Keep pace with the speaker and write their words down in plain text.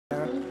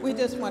We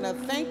just want to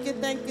thank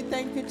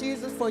you,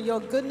 Jesus, for your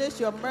goodness,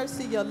 your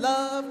mercy, your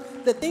love,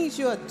 the things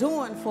you are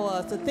doing for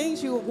us, the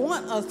things you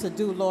want us to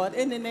do, Lord,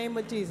 in the name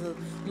of Jesus.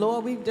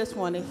 Lord, we just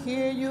want to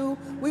hear you.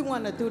 We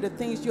want to do the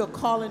things you're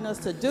calling us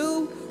to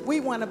do. We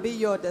want to be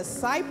your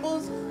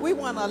disciples. We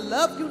want to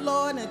love you,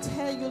 Lord, and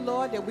tell you,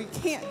 Lord, that we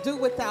can't do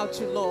without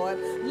you, Lord.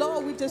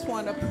 Lord, we just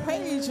want to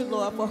praise you,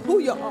 Lord, for who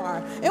you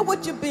are and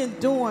what you've been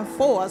doing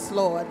for us,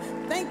 Lord.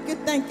 Thank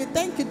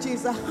you,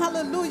 Jesus.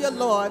 Hallelujah,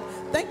 Lord.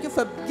 Thank you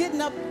for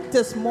getting up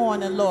this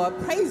morning, Lord,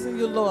 praising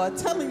you, Lord,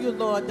 telling you,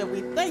 Lord, that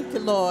we thank you,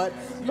 Lord.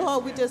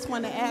 Lord, we just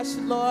want to ask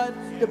you, Lord,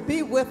 to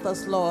be with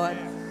us, Lord.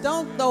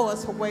 Don't throw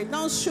us away.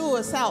 Don't shoo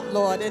us out,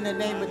 Lord, in the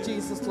name of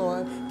Jesus,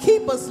 Lord.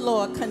 Keep us,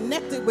 Lord,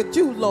 connected with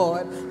you,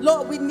 Lord.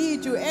 Lord, we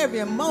need you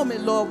every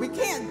moment, Lord. We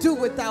can't do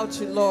without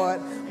you, Lord.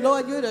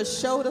 Lord, you have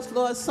showed us,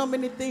 Lord, so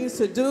many things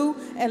to do.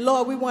 And,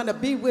 Lord, we want to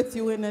be with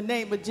you in the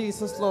name of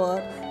Jesus,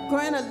 Lord.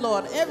 Grant us,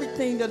 Lord,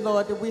 everything, the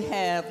Lord, that we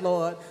have,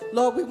 Lord.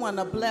 Lord, we want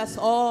to bless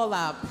all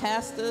our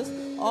pastors,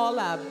 all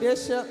our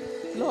bishops,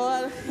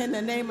 Lord, in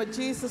the name of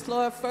Jesus,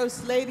 Lord.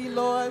 First Lady,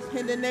 Lord,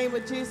 in the name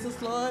of Jesus,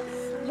 Lord.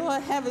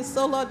 Lord, have it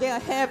so, Lord, they'll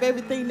have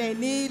everything they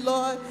need,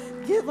 Lord.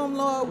 Give them,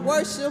 Lord,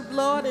 worship,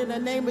 Lord, in the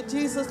name of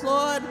Jesus,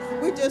 Lord.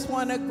 We just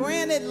want to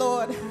grant it,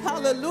 Lord.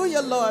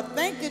 Hallelujah, Lord.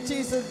 Thank you,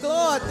 Jesus,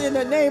 Lord, in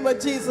the name of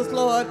Jesus,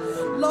 Lord.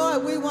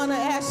 Lord, we want to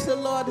ask you,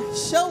 Lord,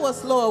 show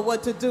us, Lord,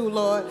 what to do,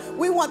 Lord.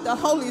 We want the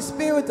Holy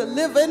Spirit to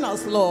live in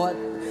us, Lord.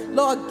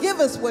 Lord, give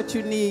us what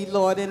you need,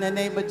 Lord, in the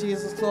name of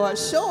Jesus, Lord.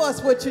 Show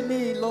us what you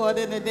need, Lord,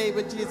 in the name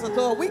of Jesus,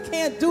 Lord. We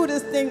can't do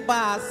this thing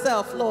by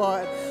ourselves,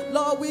 Lord.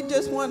 Lord, we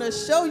just want to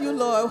show you,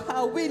 Lord,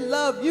 how we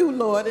love you,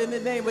 Lord, in the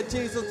name of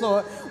Jesus,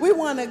 Lord. We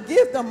want to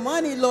give the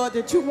money, Lord,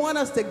 that you want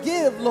us to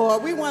give,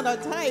 Lord. We want to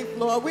tithe,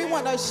 Lord. We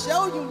want to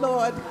show you,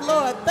 Lord.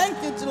 Lord,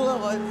 thank you,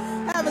 Lord.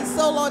 Having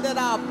so, Lord, that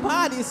our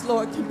bodies,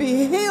 Lord, can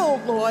be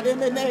healed, Lord, in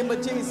the name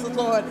of Jesus,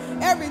 Lord.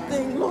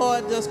 Everything,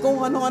 Lord, that's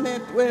going on,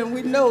 and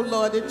we know,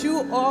 Lord, that you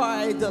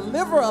are a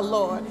deliverer,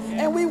 Lord.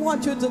 And we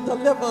want you to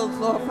deliver us,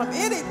 Lord, from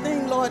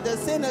anything, Lord,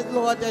 that's in it,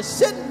 Lord, that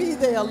shouldn't be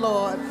there,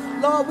 Lord.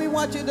 Lord, we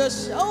want you to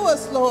show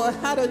us, Lord,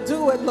 how to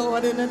do it,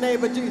 Lord, in the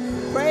name of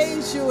Jesus.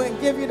 Praise you and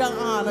give you the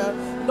honor.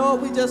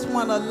 Lord, we just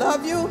want to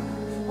love you.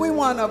 We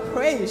want to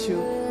praise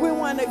you. We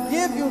want to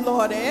give you,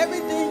 Lord,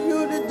 everything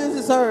you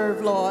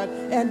deserve, Lord.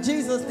 In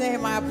Jesus'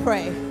 name I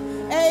pray.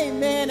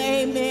 Amen,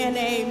 amen,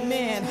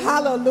 amen.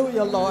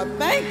 Hallelujah, Lord.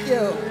 Thank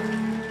you.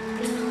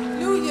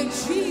 Hallelujah,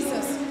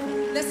 Jesus.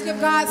 Let's give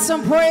God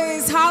some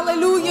praise.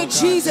 Hallelujah,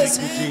 Jesus.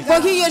 For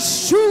he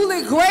is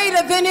truly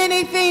greater than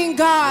anything,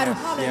 God.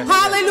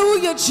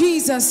 Hallelujah,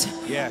 Jesus.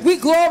 We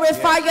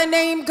glorify your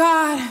name,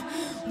 God.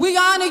 We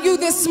honor you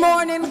this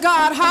morning,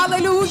 God.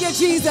 Hallelujah,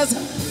 Jesus.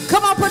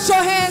 Come on, put your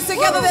hands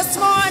together this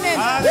morning.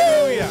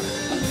 Hallelujah.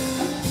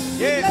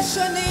 Yes. Bless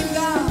your name,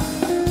 God.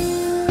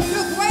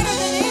 You're greater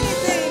than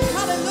anything.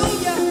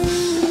 Hallelujah.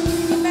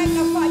 We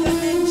magnify your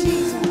name,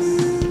 Jesus.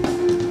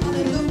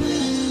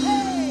 Hallelujah.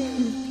 Hey.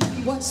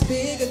 What's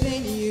bigger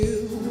than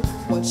you?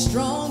 What's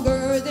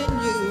stronger than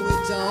you?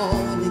 It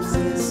don't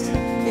exist.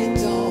 It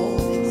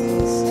don't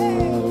exist.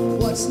 Hey.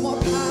 What's more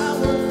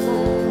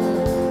powerful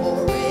or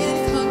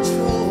in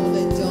control?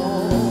 It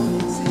don't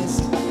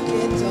exist.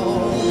 It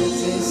don't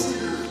exist.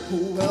 Who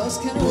else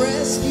can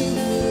rescue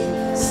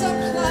me?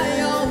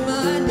 Supply all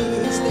my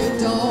needs. They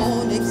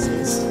don't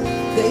exist.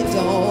 They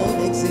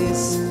don't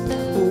exist.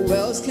 Who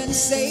else can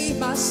save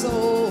my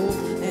soul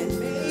and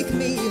make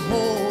me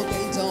whole?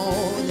 They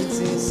don't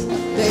exist.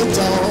 They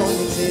don't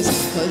exist.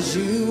 'Cause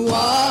you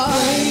are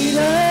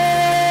greater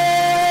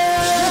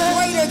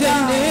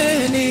than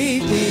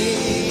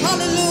anything.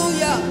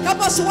 Hallelujah. Help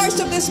us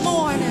worship this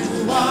morning.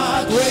 You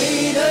are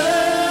greater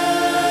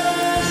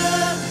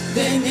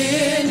than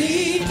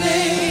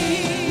anything.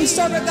 We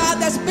serve a God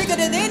that's bigger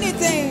than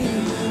anything.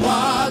 You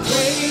are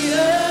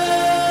greater.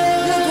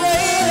 You're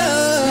greater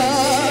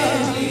than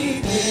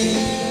anything.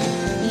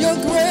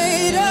 You're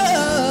greater.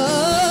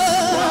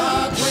 You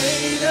are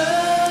greater.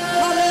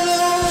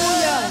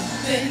 Hallelujah.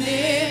 Than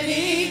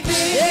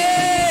anything.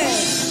 Yes.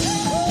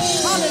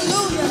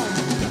 Hallelujah.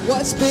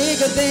 What's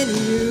bigger than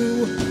you?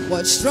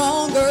 What's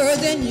stronger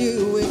than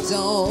you? It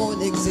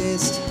don't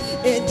exist.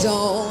 It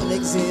don't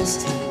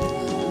exist.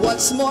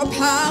 What's more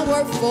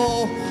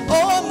powerful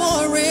or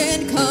more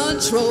in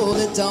control?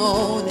 It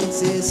don't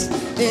exist.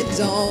 It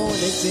don't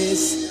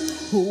exist.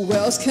 Who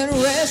else can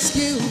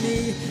rescue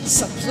me?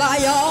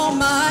 Supply all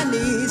my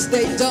needs.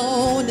 They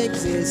don't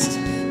exist.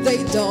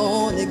 They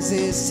don't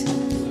exist.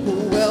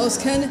 Who else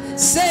can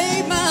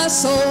save my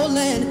soul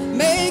and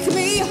make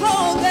me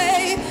whole?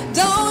 They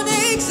don't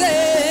exist.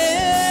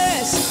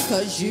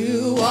 'Cause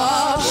you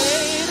are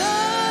greater.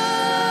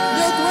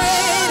 You're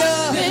greater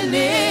than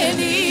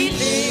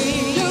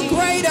anything. You're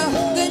greater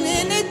than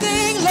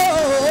anything,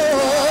 Lord.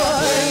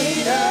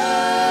 Greater,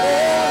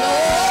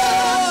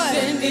 Lord,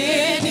 than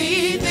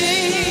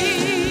anything.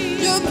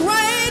 You're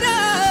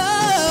greater.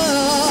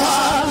 You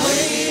are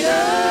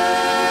greater.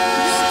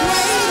 You're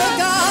greater,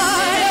 God.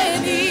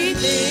 Than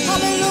anything.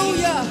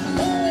 Hallelujah.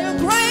 You're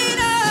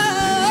greater.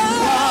 You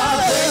are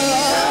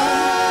greater.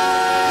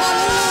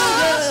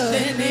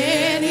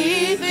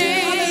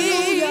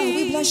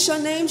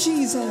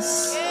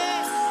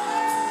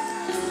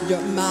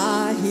 You're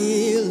my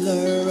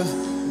healer,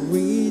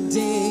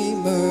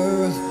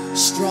 redeemer,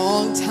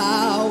 strong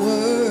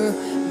tower,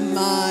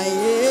 my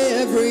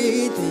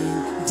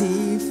everything,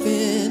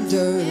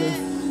 defender,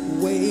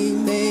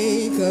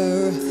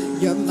 waymaker.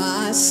 You're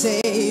my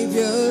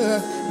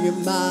savior, you're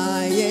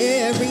my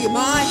healer,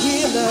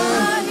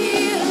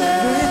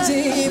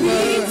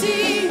 redeemer.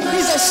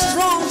 He's a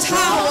strong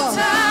tower.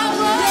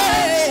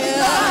 Yeah.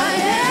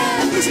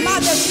 He's my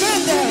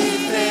defender.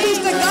 He's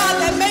the God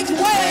that makes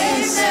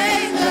ways.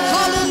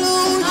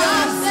 Hallelujah.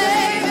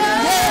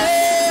 Yeah.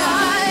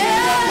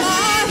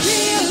 My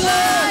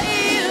healer,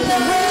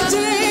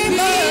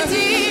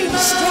 redeemer,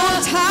 strong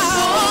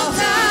tower.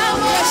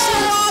 Yes,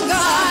 you are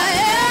God.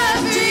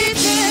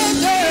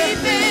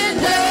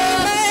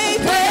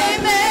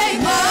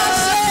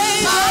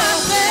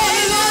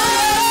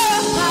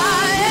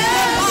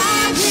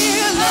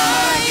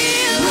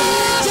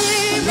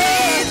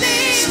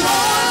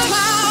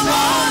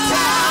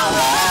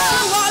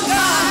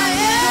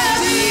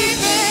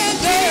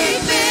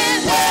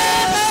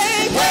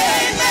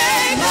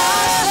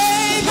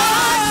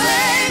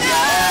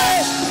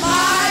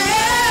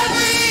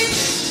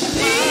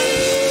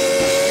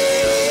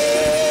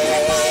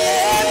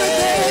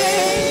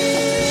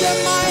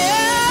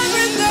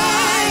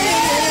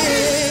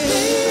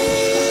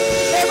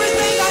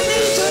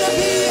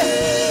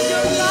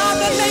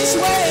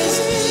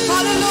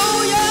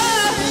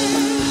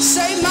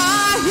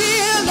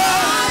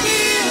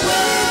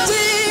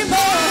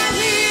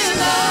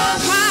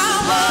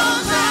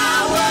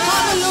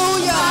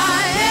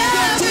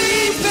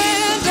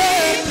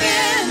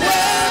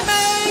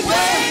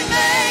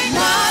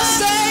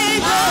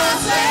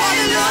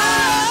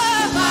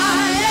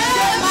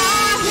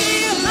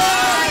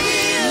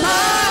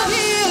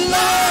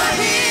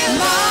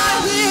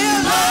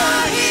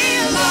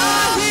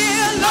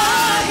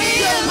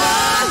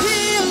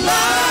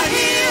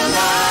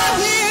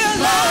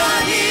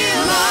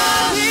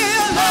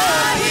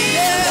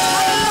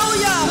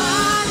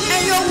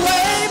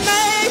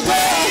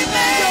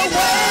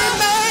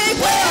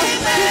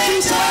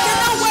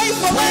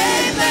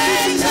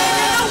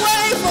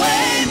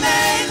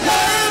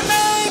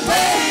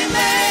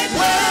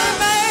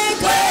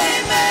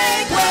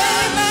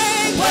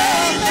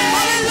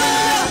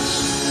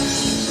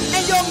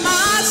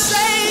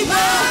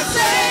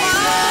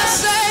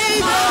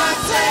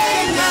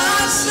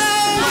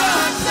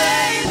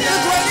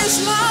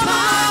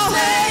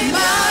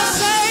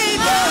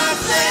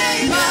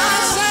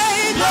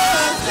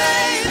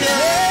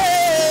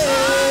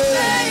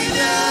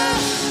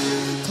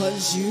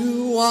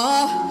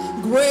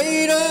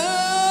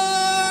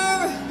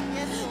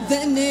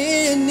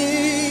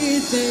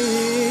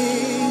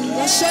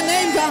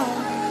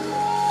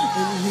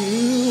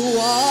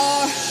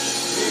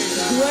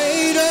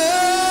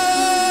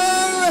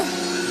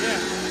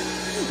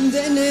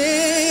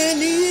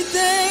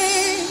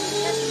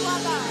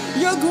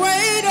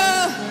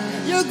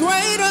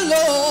 Greater,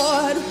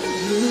 Lord,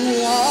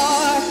 you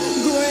are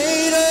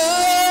greater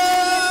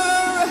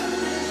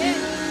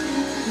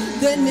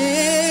than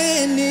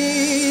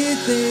anything.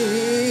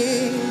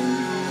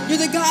 You're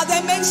the God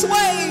that makes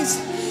ways.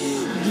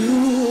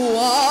 You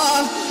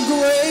are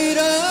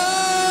greater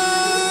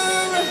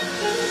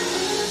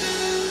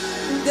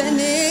than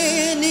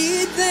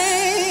anything.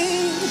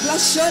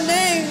 Bless your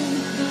name.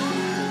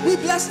 We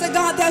bless the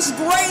God that's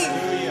great.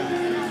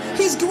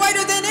 He's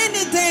greater than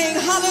anything.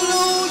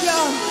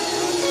 Hallelujah.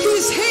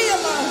 He's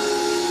healer.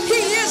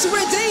 He is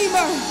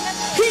redeemer.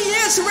 He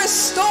is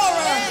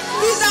restorer.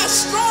 He's our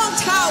strong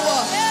tower.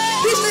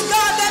 He's the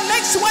God that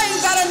makes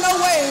ways out of no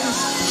ways.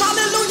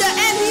 Hallelujah.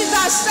 And he's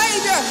our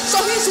savior.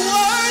 So he's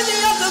worthy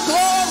of the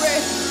glory.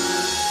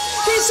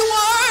 He's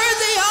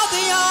worthy of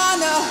the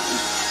honor.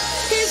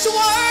 He's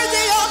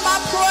worthy of my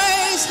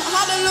praise.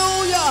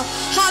 Hallelujah.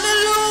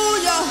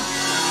 Hallelujah.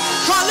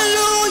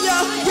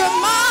 Hallelujah. You're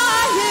my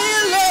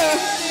healer.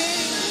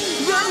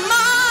 You're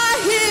my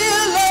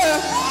healer.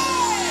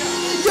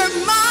 You're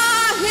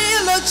my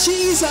healer,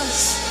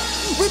 Jesus.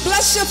 We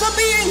bless you for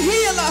being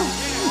healer.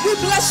 We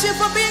bless you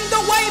for being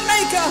the way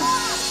maker.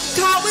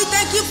 God, we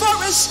thank you for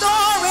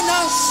restoring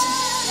us.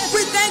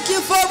 We thank you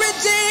for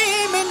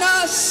redeeming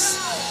us.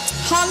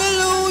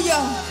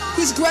 Hallelujah.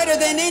 He's greater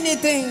than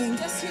anything.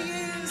 Yes, he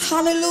is.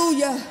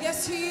 Hallelujah.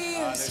 Yes, he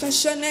is.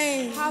 Bless your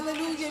name.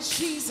 Hallelujah,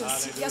 Jesus.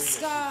 Hallelujah. Yes,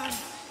 God.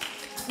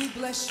 We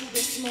bless you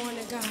this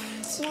morning, God.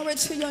 Glory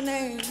to your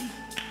name.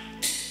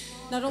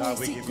 Not only God,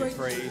 we seek give you great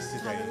praise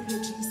today.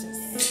 Hallelujah,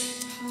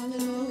 Jesus.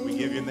 Hallelujah. We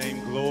give your name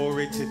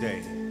glory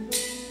today.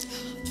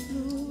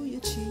 Hallelujah,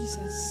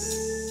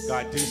 Jesus.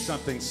 God, do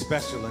something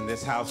special in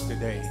this house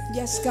today.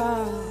 Yes,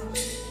 God.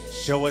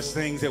 Show us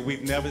things that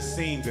we've never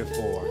seen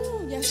before.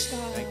 Oh, yes,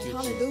 God. Thank you,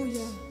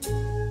 Hallelujah.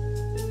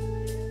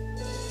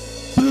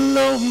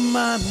 Blow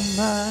my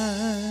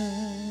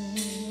mind.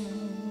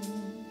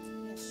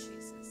 Yes,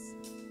 Jesus.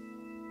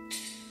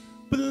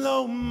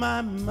 Blow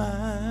my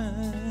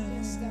mind.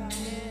 Yes, God.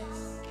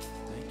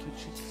 Thank you,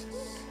 Jesus.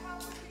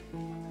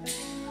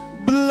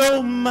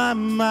 Blow my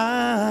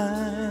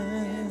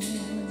mind.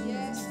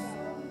 Yes,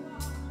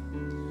 God.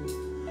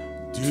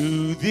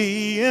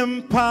 the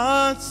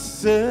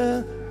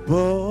impossible.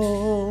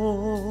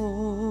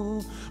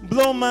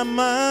 Blow my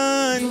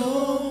mind.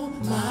 Blow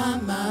my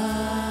mind.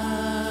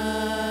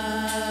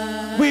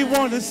 We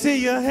want to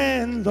see your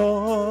hand,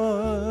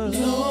 Lord.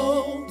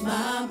 Blow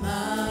my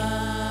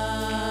mind.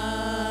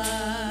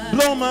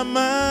 Blow my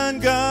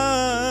mind,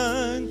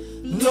 God.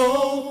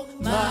 Blow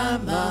my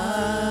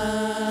mind.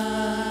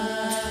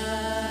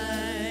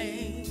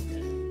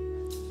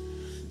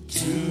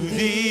 To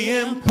the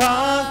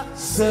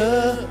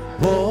impossible.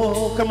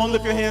 Come on,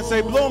 lift your hand,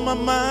 say, blow my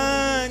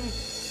mind.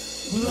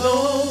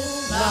 Blow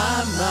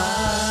my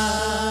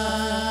mind.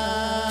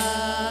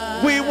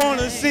 We want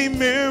to see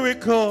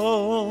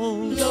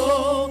miracles.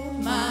 Blow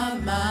my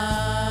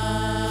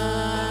mind.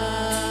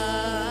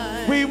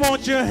 We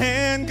want your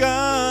hand,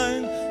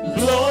 God.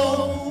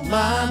 Blow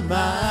my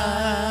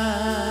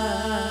mind.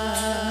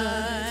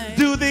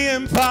 Do the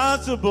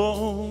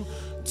impossible.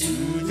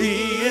 Do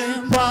the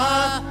impossible.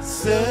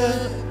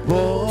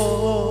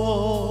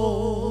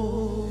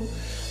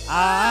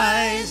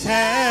 Eyes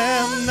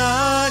have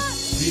not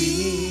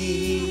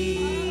seen.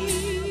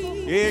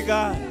 Yeah,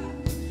 God.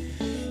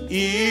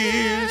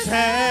 Ears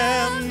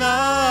have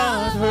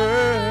not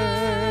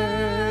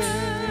heard.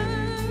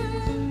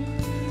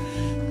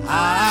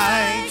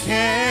 I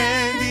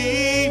can't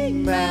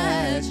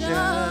imagine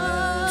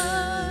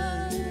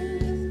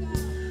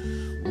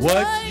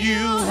what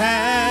you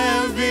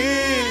have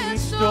in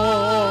store.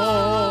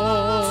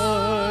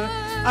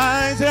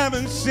 Eyes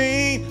haven't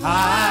seen.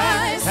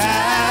 Eyes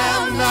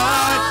have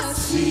not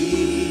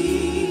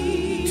seen.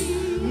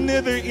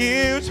 Neither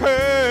ears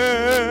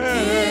heard.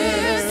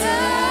 Ears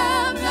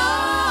have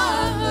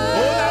not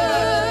heard.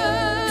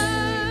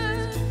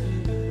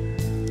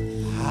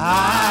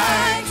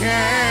 I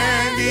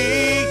can't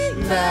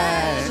imagine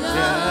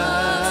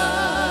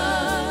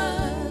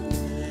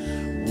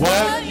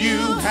what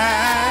you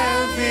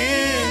have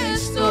in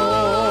store.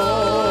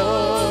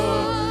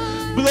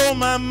 Blow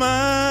my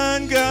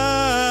mind, God.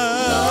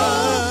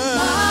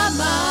 My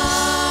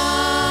mind.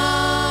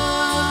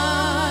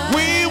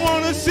 We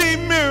want to see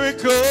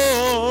miracles.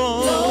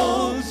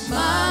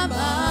 My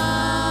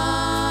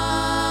mind.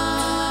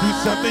 Do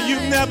something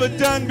you've never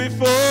done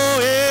before.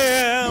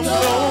 Yeah.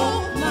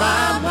 Blow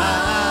my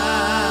mind.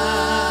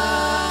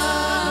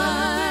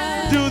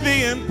 Do the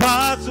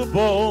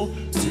impossible.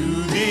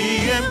 Do the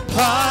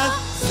impossible.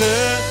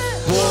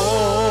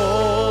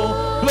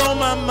 Blow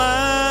my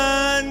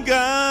mind,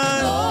 God.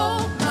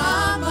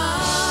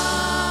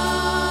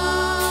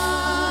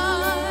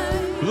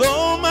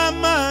 Blow my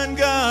mind,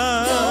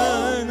 God.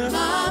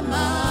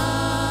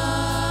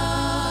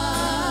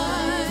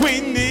 We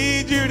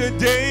need you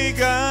today,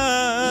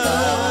 God.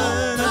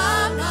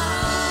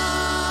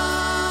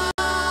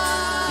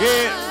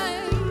 Yeah.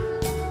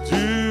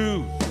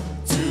 Do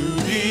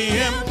the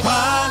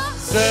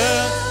impossible.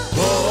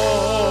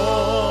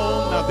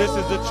 Now this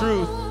is the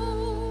truth.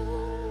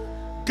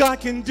 God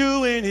can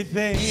do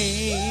anything.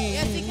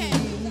 Yes, he can.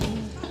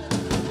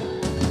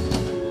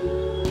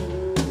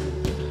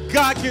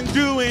 God can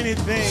do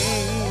anything.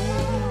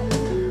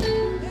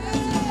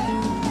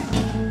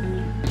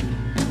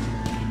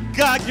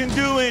 God can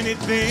do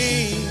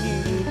anything.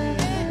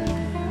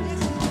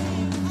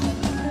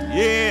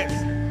 Yes.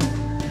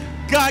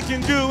 God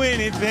can do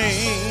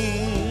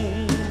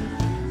anything.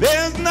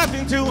 There's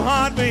nothing too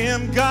hard for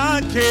him.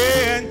 God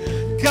can.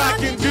 God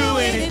can do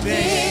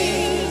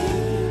anything.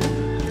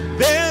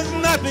 There's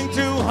nothing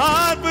too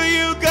hard for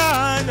you,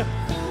 God.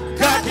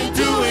 God can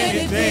do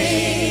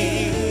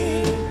anything.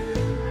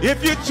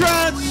 If you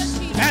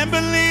trust and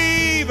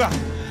believe,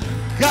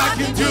 God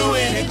can do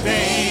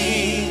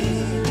anything.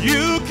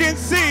 You can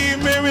see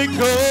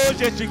miracles,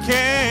 yes you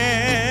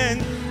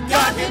can.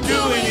 God can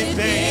do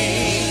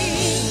anything.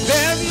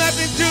 There's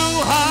nothing too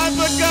hard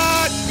for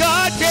God.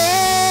 God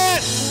can.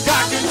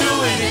 God can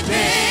do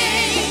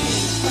anything.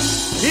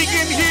 He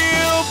can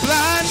heal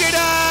blinded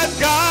eyes.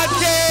 God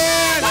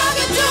can. God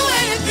can do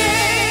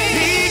anything.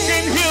 He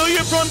can heal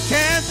you from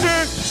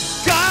cancer.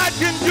 God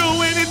can do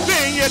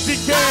anything. Yes,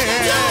 he can. God can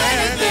do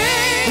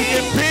anything. He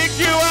can pick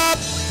you up.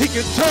 He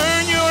can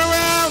turn you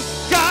around.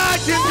 God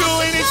can do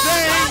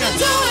anything. God can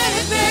do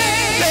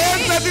anything.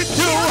 There's nothing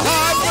too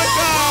hard for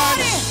God.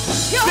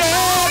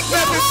 There's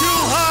nothing too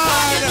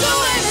hard. God can do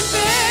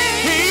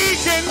anything.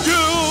 He can do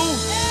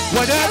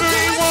whatever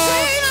he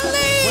wants.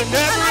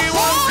 Whenever he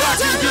wants, God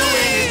can do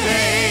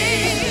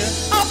anything.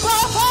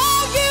 Above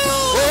all you.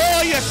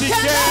 Oh, yes, he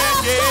can.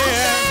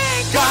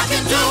 Yeah. God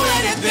can do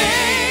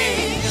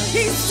anything.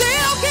 He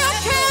still give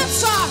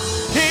cancer.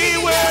 He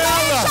will.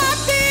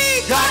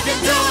 God can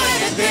do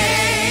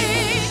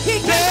anything.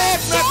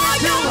 There's nothing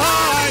too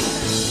hard.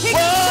 Oh,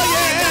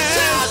 yeah.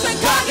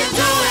 God can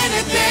do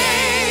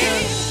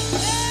anything.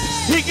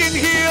 He can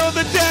heal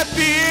the deaf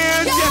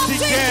ears. Yes, he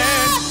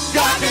can.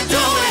 God can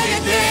do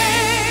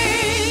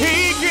anything.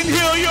 He can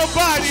heal your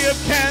body of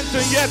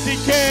cancer. Yes, he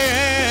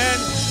can.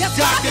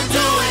 God can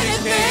do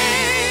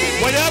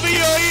anything. Whatever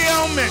your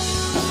ailment,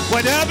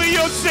 whatever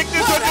your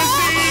sickness or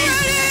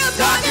disease,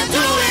 God can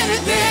do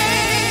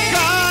anything.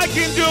 God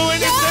can do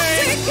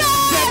anything.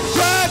 Just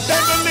trust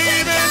and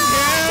believe in him.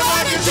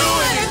 God can do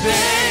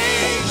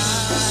anything.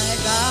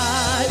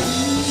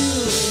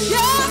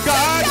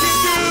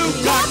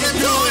 God can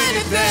do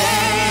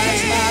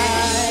anything.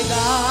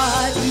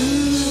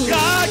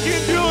 God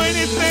can do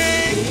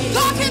anything.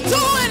 God can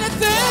do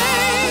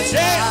anything.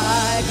 Yeah.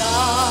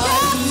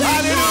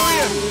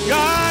 Hallelujah.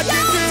 God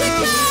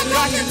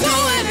can do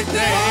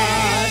anything.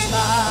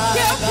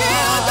 He'll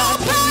kill no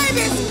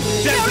babies.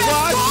 Just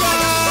watch God.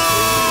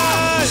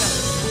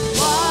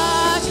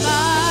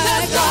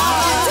 There's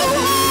nothing too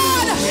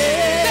hard.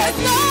 There's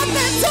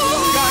nothing too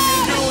hard. God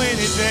can do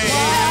anything.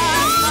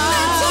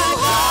 Nothing too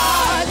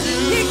hard.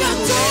 He can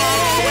do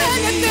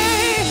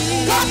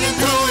anything. God can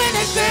do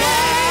anything.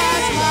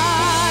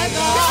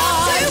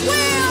 Yes, he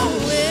will.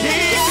 He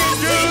can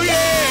do,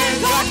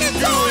 yeah. God can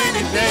do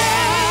anything.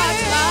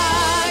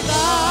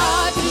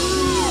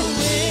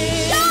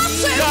 Yes,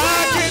 he God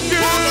will. can do.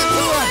 God can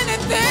do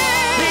anything.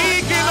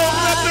 He can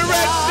open up the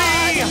Red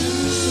Sea.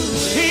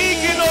 He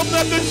can open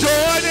up the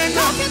Jordan.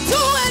 God can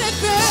do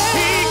anything.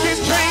 He can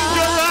change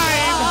your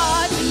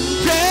life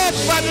just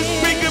by the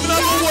speaking of the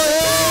God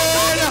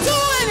word. can do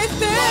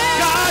anything.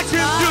 God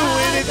can do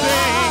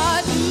anything.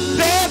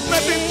 There's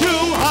nothing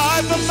too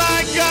hard for my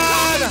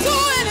God. Do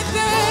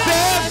anything.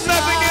 There's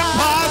nothing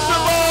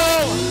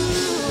impossible.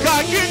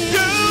 God can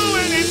do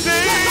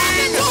anything. God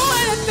can do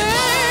anything.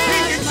 He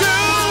can do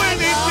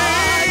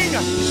anything.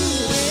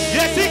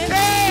 Yes, he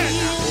can.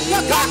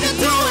 God can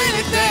do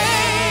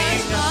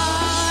anything.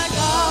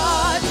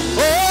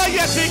 Oh,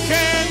 yes, he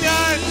can.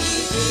 God.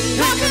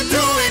 He can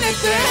do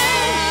anything.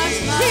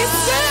 He's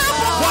still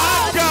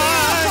Watch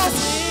God.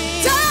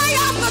 day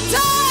after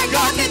day.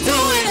 God can do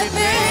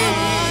anything.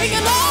 He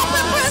can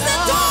open prison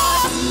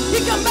doors. He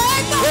can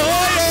make the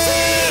blind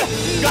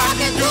see. God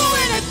can do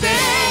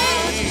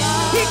anything.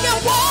 He can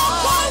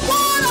walk on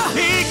water.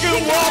 He can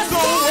walk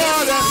on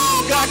water.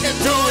 God can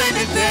do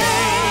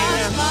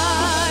anything.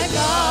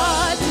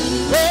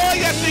 Oh,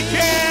 yes, he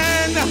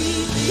can.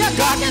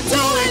 God can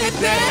do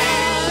anything.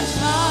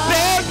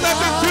 There's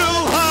nothing too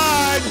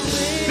hard.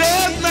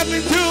 There's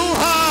nothing too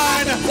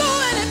hard. Do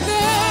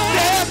anything.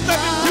 There's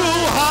nothing too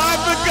hard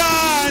for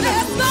God.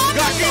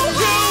 God can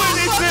do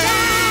anything.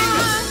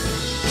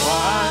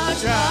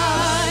 Watch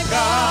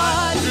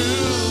God do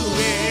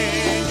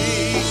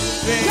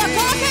anything.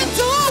 God can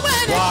do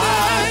Watch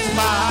anything.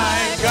 my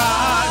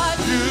God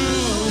do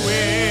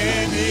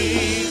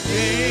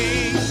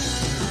anything.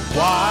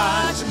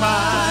 Watch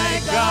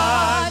my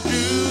God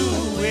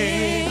do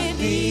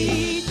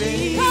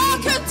anything. God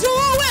can do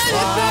Watch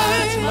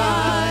anything.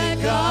 my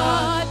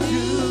God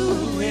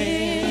do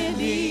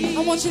anything. I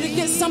want you to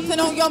get something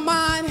on your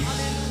mind.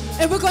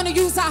 And we're going to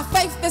use our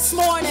faith this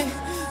morning.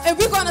 And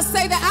we're going to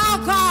say that our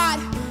God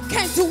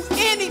can do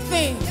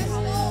anything.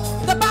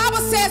 The Bible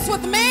says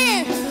with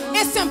man,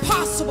 it's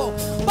impossible.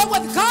 But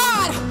with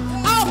God,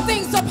 all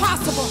things are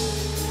possible.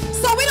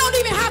 So we don't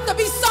even have to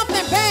be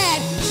something bad.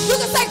 You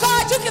can say,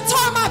 God, you can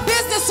turn my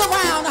business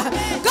around.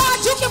 God,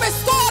 you can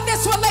restore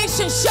this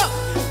relationship.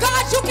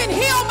 God, you can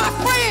heal my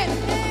friend.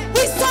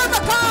 We serve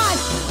a God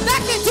that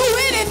can do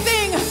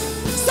anything.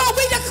 So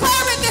we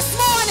declare it this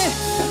morning.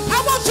 I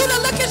want you to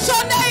look at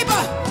your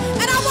neighbor,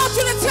 and I want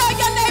you to tell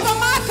your neighbor,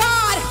 my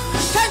God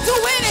can do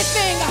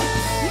anything.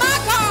 My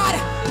God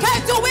can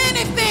do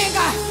anything.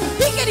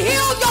 He can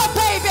heal your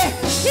baby.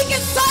 He can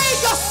save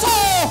your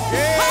soul.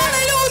 Yeah.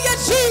 Hallelujah,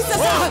 Jesus.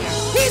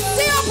 He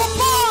still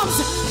performs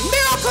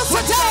miracles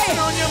today. something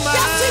on your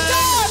Yes, he mind.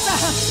 does.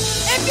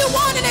 If you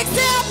want an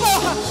example,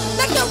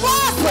 look at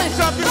Roslyn.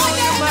 something Right on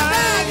there your in the back.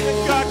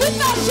 mind. God We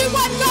thought she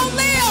wasn't going to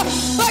live,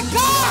 but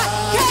God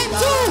can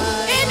do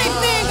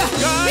anything.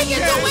 God He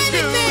can do can do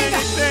anything.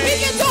 anything. He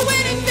can do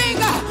anything.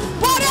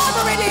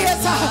 Whatever it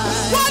is.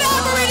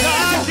 Whatever it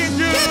God is. can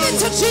do. Give it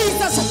to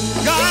Jesus.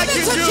 God Give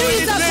it can to do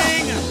Jesus.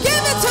 anything.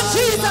 Give it to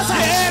Jesus.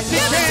 Yes, he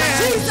Give it to can.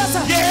 Jesus.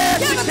 Yes,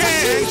 Give he it to can.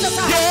 Jesus.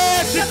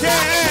 Yes, he God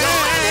can do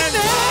can.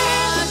 anything.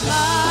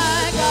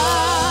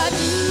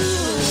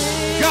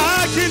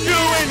 God can do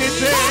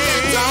anything.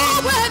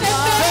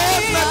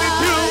 There's nothing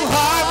too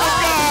hard for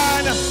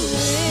God.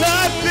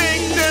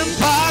 Nothing's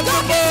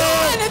impossible.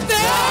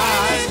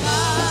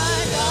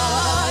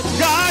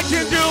 God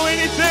can do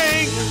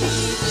anything.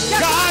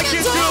 God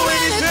can do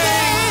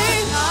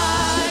anything.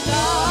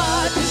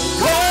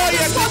 Oh,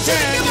 yes, he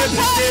can. Yes, he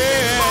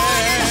can.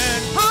 God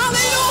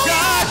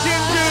can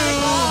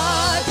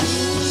do.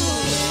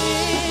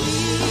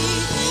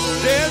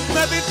 There's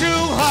nothing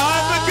too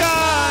hard for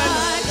God.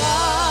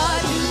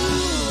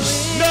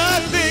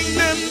 Nothing's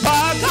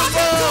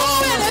impossible.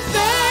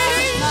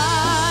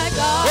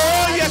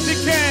 Oh, yes, he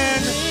can.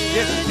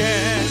 Yes, he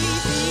can.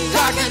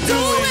 God can do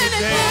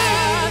anything.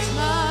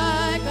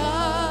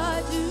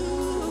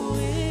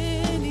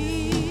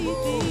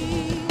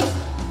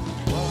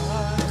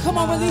 Come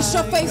on, release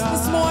your face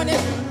this morning.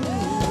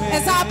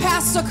 As our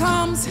pastor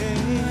comes,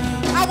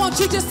 I want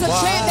you just to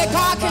chant that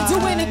God can do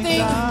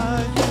anything.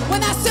 When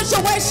that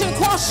situation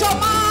cross your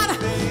mind,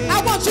 I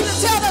want you to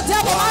tell the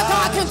devil, my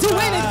God can do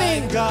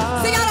anything.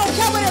 See, I don't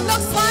care what it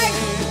looks like.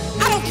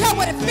 I don't care what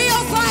what it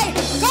feels like.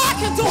 God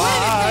can do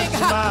anything.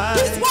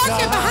 He's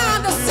working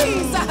behind the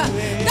scenes.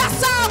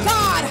 That's our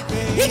God.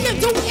 He can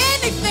do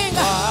anything.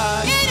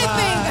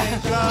 Anything.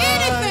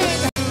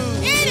 Anything.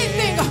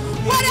 Anything.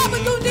 Whatever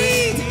you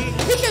need,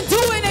 he can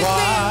do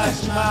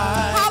anything.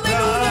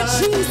 Hallelujah,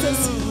 Jesus.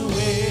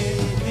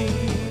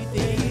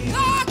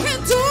 God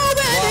can do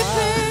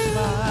anything.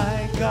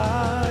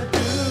 God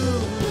do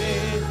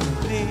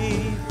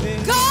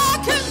anything. God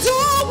can do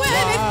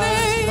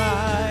anything.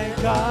 My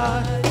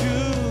God do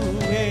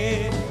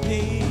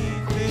anything.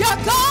 Your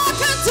God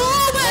can do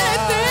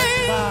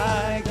anything.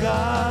 My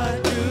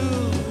God do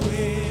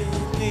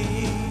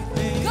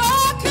anything.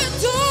 God can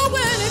do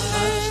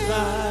anything.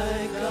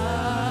 My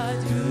God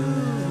do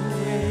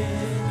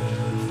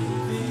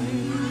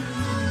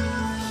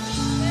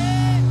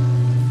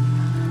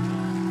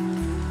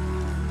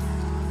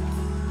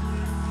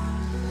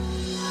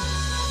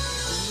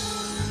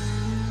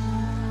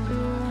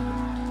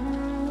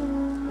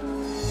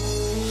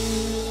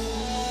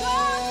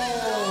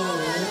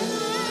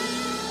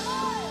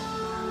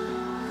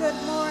Good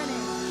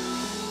morning.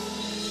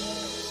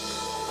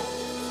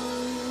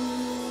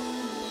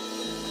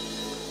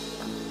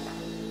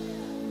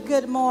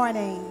 Good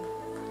morning.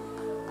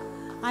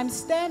 I'm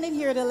standing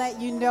here to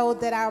let you know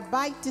that our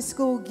Bike to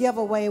School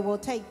giveaway will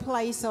take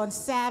place on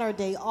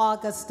Saturday,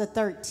 August the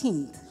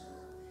 13th.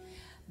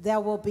 There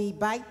will be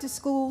Bike to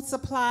School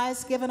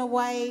supplies given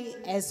away,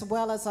 as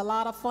well as a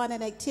lot of fun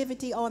and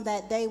activity on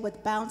that day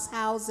with bounce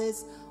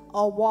houses,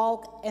 a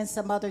walk, and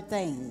some other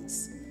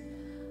things.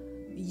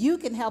 You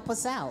can help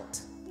us out.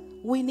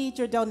 We need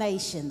your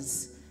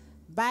donations.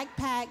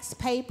 Backpacks,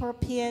 paper,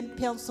 pen,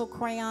 pencil,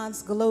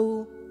 crayons,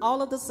 glue,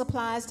 all of the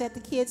supplies that the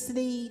kids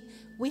need.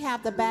 We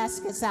have the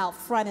baskets out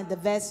front in the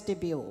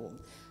vestibule.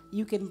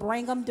 You can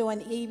bring them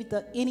during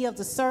any of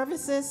the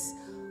services,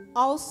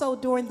 also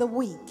during the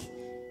week.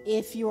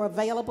 If you're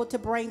available to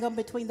bring them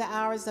between the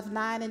hours of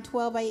 9 and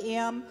 12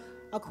 a.m.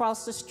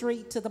 across the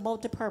street to the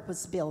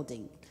multipurpose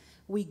building.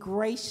 We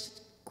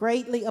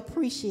greatly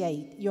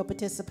appreciate your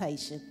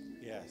participation.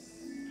 Yes.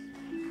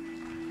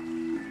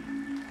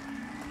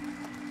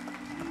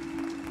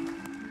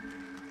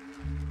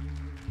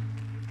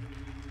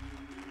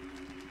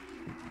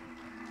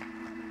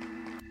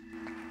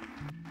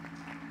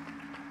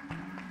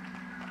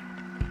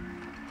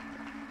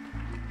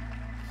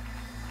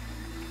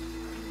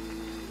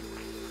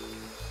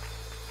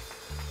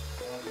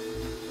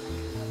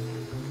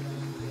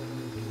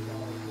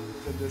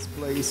 In this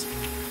place,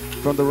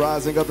 from the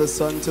rising of the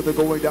sun to the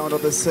going down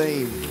of the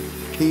same,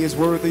 he is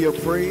worthy of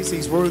praise,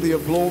 he's worthy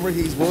of glory,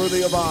 he's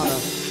worthy of honor.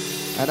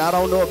 And I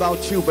don't know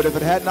about you, but if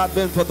it had not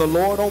been for the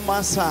Lord on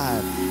my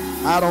side,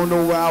 I don't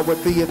know where I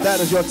would be. If that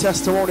is your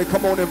testimony,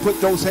 come on and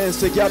put those hands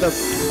together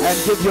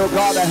and give your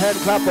God a hand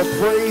clap of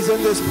praise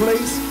in this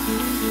place.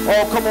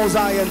 Oh, come on,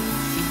 Zion.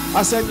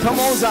 I said, come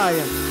on,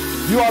 Zion.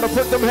 You ought to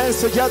put them hands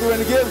together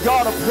and give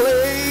God a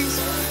praise.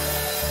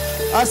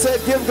 I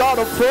said, give God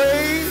a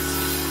praise.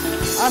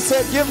 I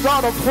said, give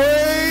God a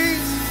praise.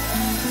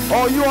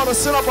 Oh, you ought to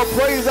send up a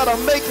praise that'll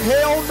make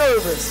hell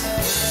nervous.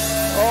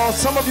 Oh,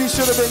 some of you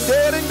should have been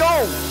dead and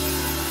gone.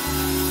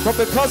 But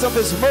because of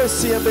his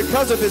mercy and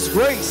because of his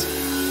grace,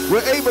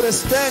 we're able to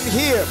stand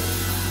here,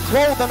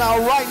 clothed in our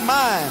right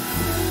mind.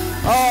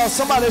 Oh,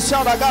 somebody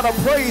shout, I got to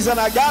praise and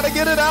I got to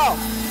get it out.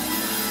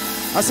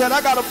 I said, I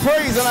got to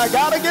praise and I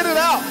got to get it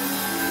out.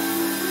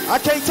 I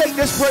can't take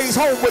this praise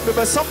home with me,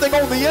 but something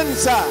on the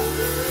inside.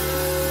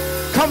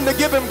 Come to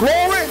give him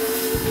glory.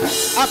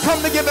 I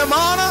come to give him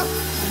honor.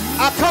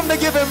 I come to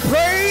give him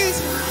praise.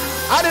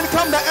 I didn't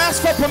come to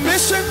ask for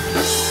permission,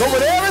 but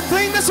with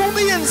everything that's on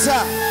the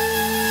inside,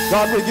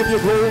 God will give you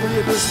glory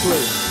in this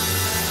place.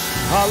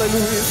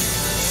 Hallelujah.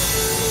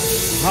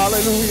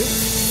 Hallelujah.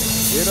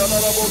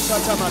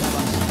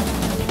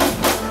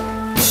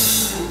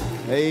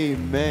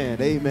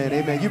 Amen. Amen.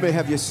 Amen. You may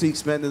have your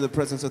seats, man, in the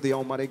presence of the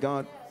Almighty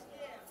God.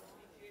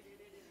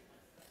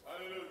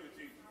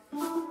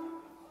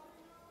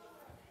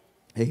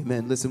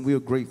 Amen. Listen, we are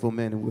grateful,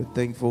 man, and we're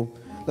thankful.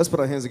 Let's put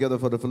our hands together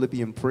for the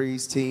Philippian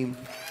praise team.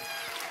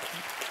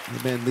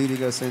 Amen.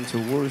 Leading us into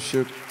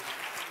worship,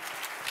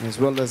 as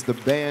well as the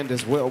band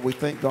as well. We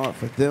thank God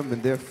for them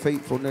and their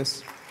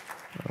faithfulness,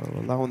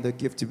 allowing their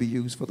gift to be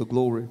used for the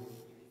glory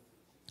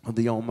of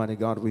the Almighty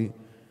God. We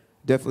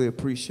definitely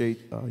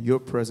appreciate your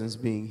presence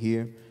being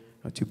here.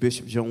 To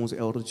Bishop Jones,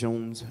 Elder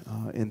Jones,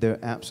 in their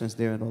absence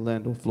there in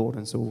Orlando, Florida.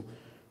 And so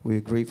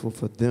we're grateful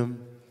for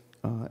them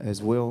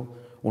as well.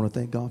 I want to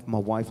thank God for my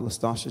wife,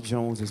 Lastasha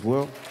Jones, as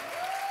well.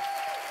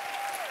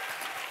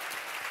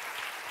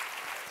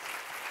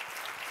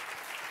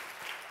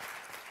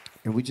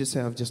 And we just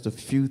have just a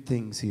few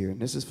things here. And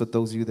this is for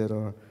those of you that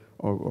are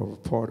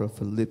part of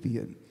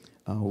Philippian.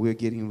 We're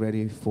getting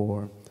ready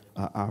for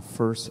our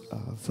first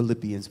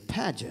Philippians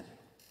pageant.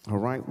 All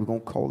right? We're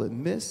going to call it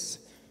Miss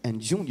and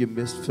Junior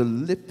Miss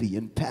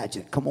Philippian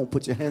pageant. Come on,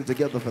 put your hands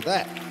together for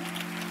that.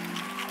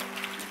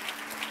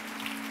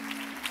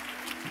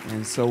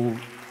 And so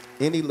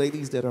Any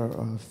ladies that are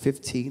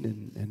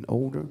 15 and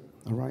older,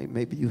 all right?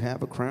 Maybe you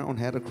have a crown,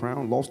 had a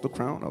crown, lost a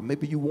crown, or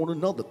maybe you want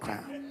another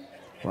crown,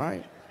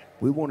 right?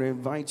 We want to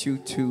invite you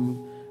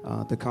to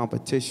the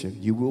competition.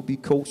 You will be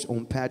coached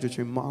on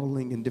pageantry,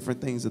 modeling, and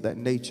different things of that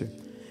nature.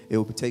 It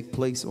will take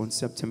place on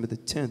September the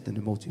 10th in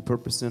the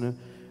Multipurpose Center.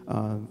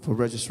 For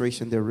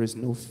registration, there is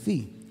no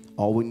fee.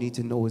 All we need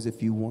to know is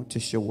if you want to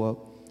show up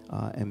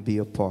and be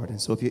a part. And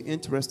so if you're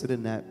interested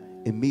in that,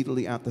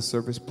 immediately after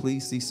service,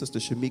 please see Sister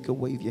Shamika.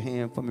 Wave your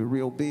hand for me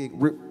real big.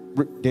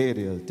 There it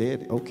is. There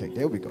it is. Okay,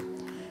 there we go.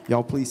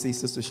 Y'all please see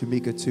Sister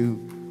Shamika to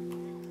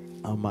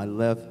my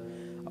left,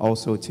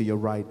 also to your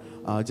right.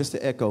 Just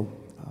to echo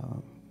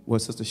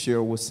what Sister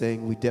Cheryl was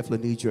saying, we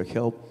definitely need your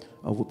help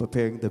with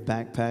preparing the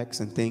backpacks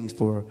and things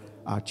for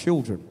our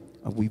children.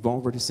 We've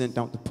already sent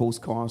out the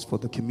postcards for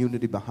the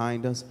community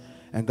behind us,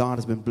 and God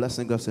has been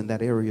blessing us in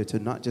that area to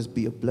not just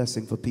be a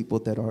blessing for people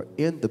that are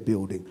in the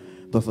building,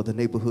 but for the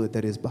neighborhood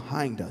that is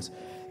behind us.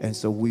 And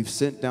so we've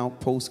sent out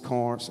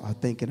postcards, I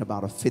think, in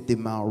about a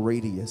 50-mile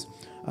radius.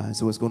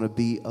 So it's going to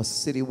be a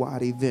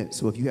citywide event.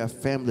 So if you have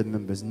family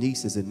members,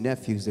 nieces, and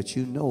nephews that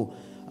you know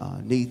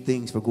need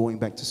things for going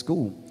back to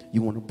school,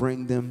 you want to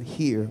bring them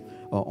here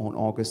on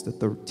August the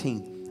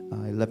 13th.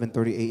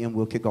 11:30 a.m.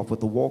 we'll kick off with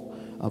the walk,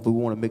 but we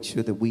want to make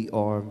sure that we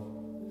are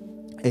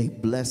a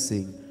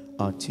blessing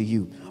to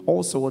you.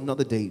 Also,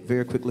 another date,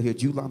 very quickly here,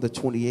 July the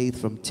 28th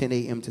from 10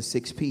 a.m. to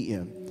 6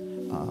 p.m.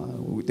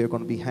 They're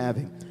going to be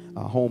having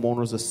a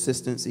homeowners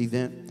assistance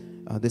event.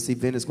 This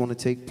event is going to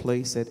take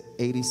place at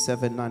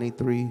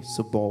 8793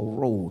 Sabal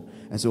Road.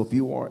 And so if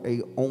you are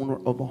a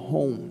owner of a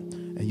home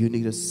and you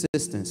need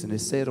assistance, and it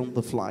said on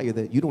the flyer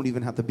that you don't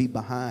even have to be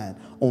behind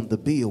on the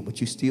bill,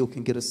 but you still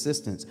can get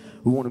assistance,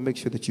 we want to make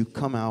sure that you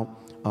come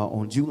out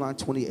on July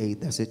 28th.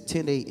 That's at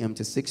 10 a.m.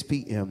 to 6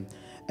 p.m.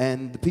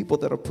 And the people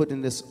that are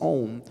putting this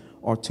on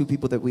are two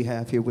people that we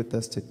have here with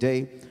us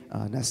today.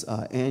 And that's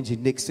Angie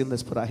Nixon.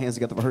 Let's put our hands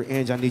together for her.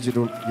 Angie, I need you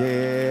to,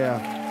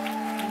 yeah.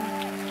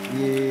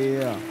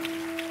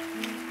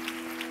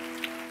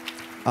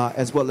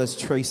 As well as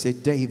Tracy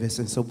Davis.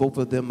 And so both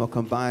of them are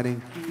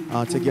combining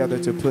together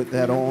to put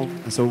that on.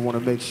 And so we want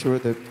to make sure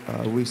that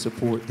we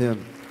support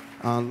them.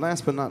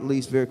 Last but not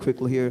least, very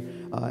quickly here,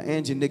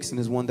 Angie Nixon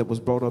is one that was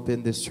brought up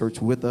in this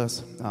church with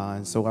us.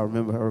 And so I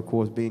remember her, of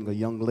course, being a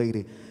young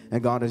lady.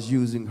 And God is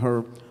using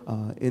her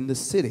in the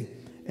city.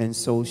 And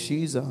so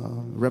she's a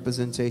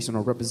representation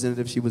or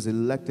representative. She was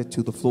elected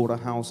to the Florida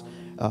House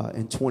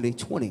in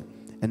 2020.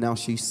 And now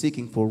she's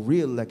seeking for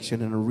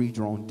re-election in a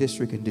redrawn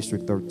district in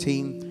District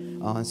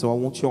 13. And so I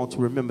want you all to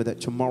remember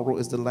that tomorrow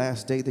is the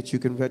last day that you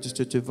can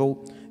register to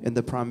vote in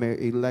the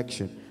primary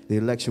election. The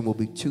election will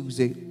be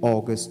Tuesday,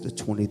 August the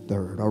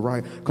 23rd. All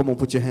right? Come on,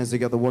 put your hands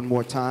together one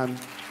more time.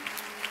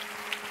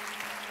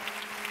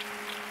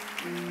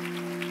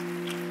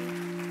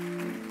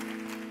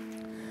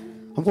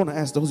 I'm going to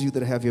ask those of you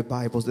that have your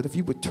Bibles that if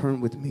you would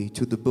turn with me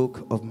to the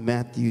book of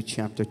Matthew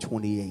chapter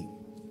 28.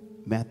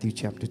 Matthew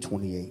chapter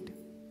 28.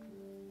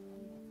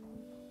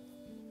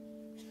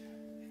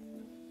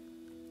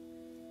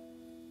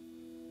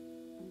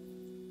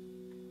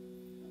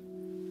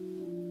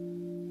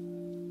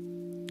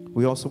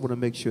 We also want to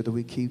make sure that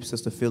we keep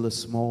Sister Phyllis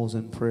Smalls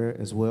in prayer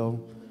as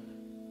well.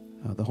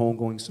 The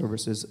homegoing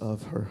services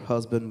of her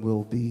husband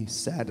will be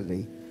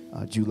Saturday,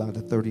 July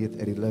the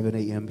 30th at 11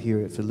 a.m.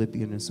 here at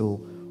Philippian. And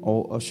so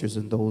all ushers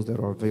and those that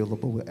are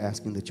available, we're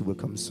asking that you would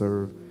come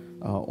serve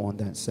on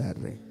that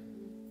Saturday.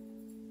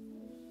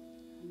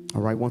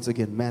 All right, once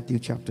again, Matthew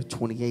chapter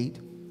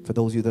 28. For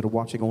those of you that are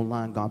watching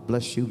online, God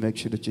bless you. Make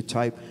sure that you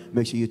type.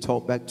 Make sure you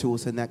talk back to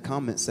us in that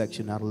comment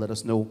section now to let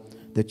us know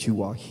that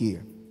you are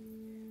here.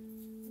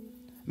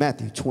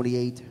 Matthew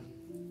 28.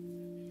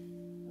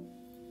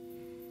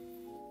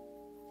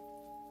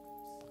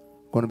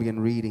 I'm going to begin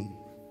reading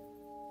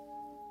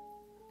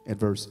at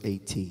verse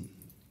 18.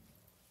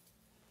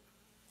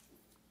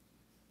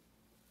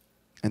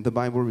 And the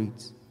Bible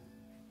reads,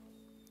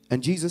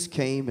 And Jesus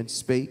came and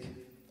spake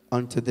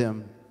unto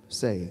them,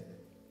 saying,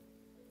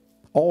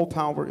 All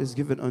power is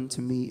given unto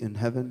me in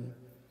heaven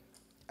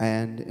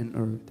and in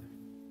earth.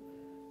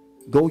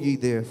 Go ye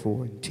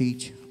therefore and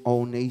teach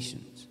all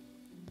nations,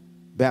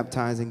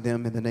 baptizing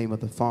them in the name of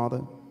the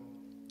Father,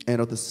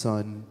 and of the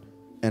Son,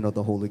 and of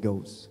the Holy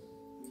Ghost,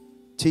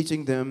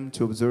 teaching them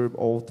to observe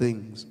all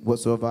things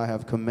whatsoever I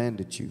have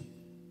commanded you.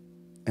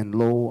 And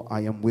lo,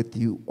 I am with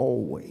you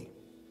always,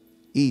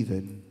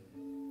 even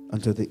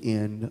unto the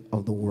end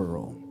of the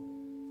world.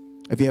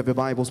 If you have your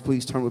Bibles,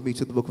 please turn with me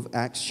to the book of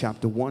Acts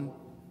chapter 1.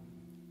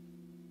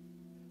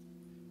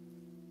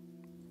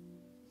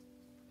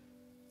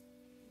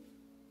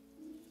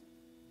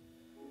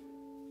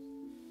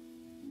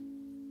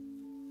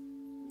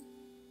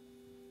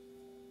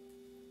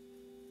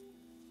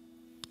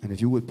 And if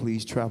you would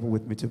please travel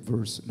with me to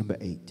verse number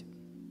 8.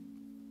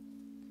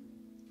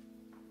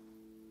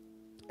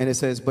 And it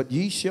says, But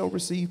ye shall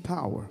receive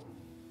power.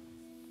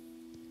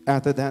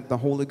 After that the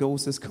Holy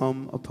Ghost is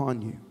come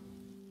upon you.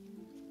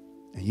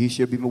 And ye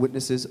shall be my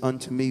witnesses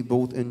unto me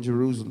both in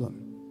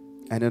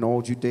Jerusalem and in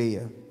all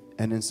Judea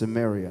and in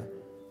Samaria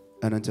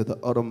and unto the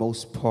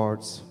uttermost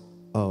parts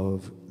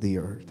of the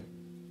earth.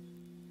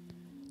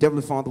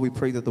 Heavenly Father, we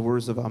pray that the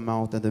words of our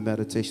mouth and the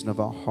meditation of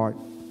our heart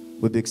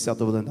would be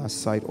acceptable in thy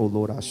sight, O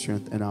Lord, our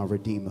strength and our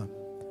Redeemer.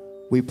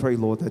 We pray,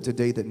 Lord, that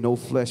today that no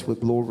flesh would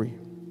glory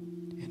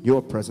in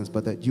your presence,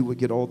 but that you would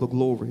get all the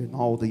glory and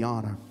all the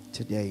honor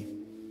today.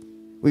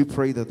 We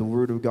pray that the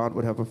word of God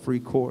would have a free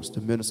course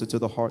to minister to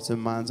the hearts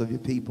and minds of your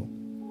people.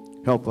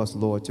 Help us,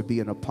 Lord, to be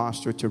in a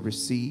posture to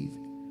receive.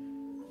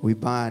 We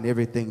bind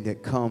everything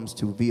that comes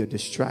to be a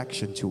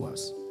distraction to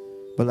us.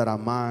 But let our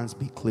minds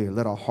be clear.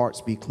 Let our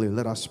hearts be clear.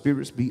 Let our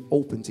spirits be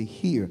open to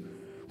hear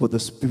what the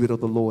Spirit of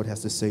the Lord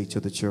has to say to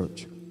the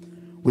church.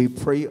 We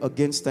pray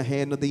against the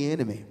hand of the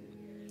enemy.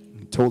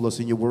 You told us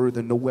in your word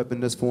that no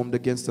weapon that's formed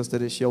against us,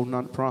 that it shall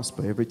not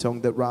prosper. Every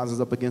tongue that rises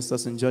up against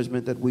us in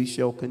judgment, that we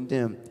shall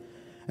condemn.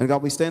 And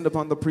God, we stand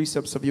upon the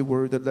precepts of your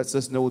word that lets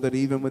us know that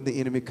even when the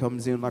enemy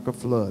comes in like a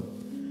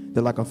flood,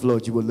 that like a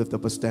flood you will lift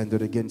up a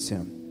standard against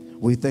him.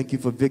 We thank you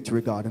for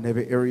victory, God, in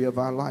every area of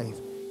our life.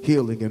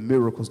 Healing and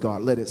miracles,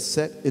 God. Let it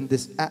set in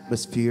this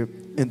atmosphere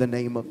in the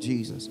name of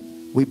Jesus.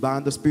 We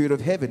bind the spirit of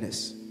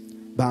heaviness,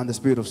 bind the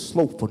spirit of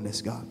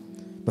slothfulness, God.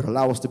 But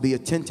allow us to be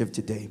attentive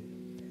today.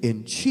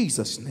 In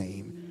Jesus'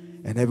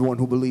 name. And everyone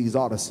who believes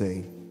ought to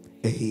say,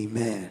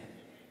 amen.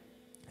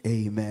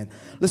 Amen.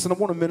 Listen, I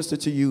want to minister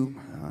to you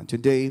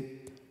today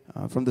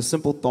from the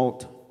simple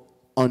thought,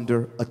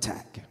 under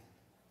attack.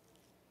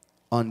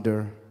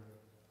 Under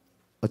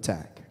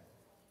attack.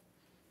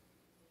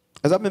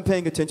 As I've been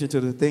paying attention to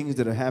the things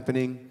that are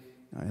happening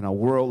in our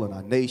world and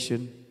our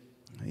nation,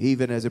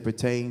 even as it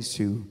pertains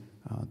to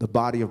the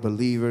body of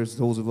believers,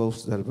 those of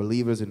us that are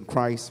believers in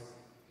Christ,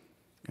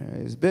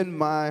 it's been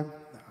my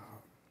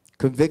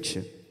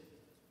conviction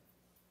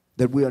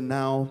that we are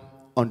now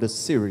under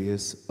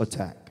serious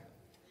attack.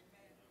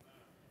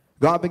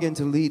 God began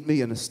to lead me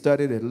in a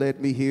study that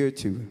led me here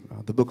to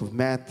the book of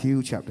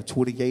Matthew, chapter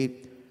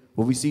 28,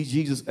 where we see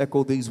Jesus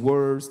echo these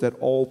words that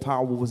all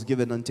power was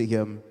given unto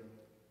him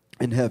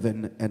in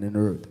heaven and in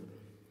earth.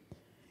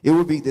 It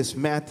would be this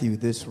Matthew,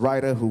 this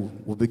writer, who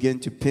will begin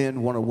to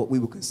pen one of what we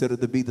would consider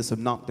to be the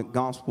synoptic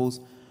gospels,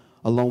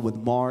 along with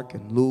Mark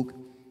and Luke.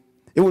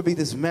 It would be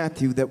this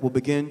Matthew that will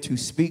begin to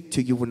speak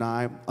to you and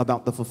I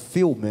about the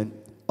fulfillment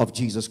of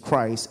Jesus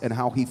Christ and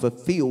how he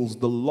fulfills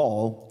the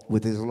law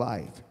with his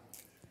life.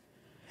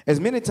 As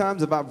many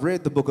times as I've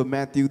read the book of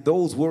Matthew,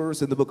 those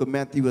words in the book of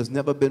Matthew has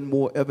never been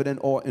more evident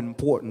or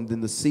important than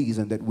the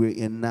season that we're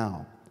in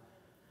now.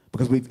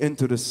 Because we've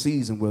entered a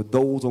season where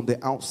those on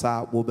the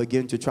outside will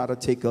begin to try to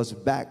take us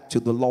back to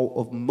the law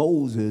of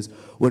Moses,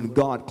 when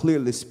God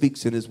clearly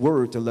speaks in his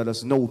word to let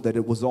us know that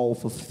it was all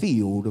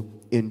fulfilled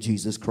in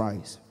Jesus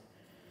Christ.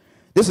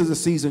 This is a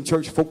season,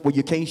 church folk, where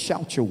you can't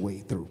shout your way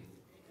through.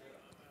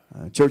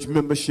 Church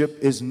membership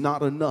is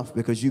not enough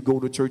because you go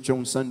to church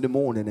on Sunday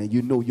morning and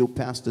you know your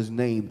pastor's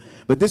name.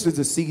 But this is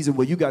a season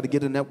where you got to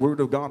get in that word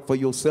of God for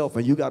yourself,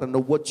 and you got to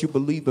know what you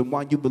believe and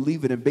why you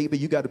believe it. And baby,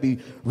 you got to be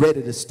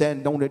ready to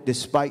stand on it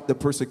despite the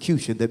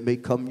persecution that may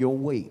come your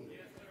way.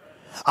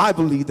 I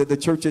believe that the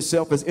church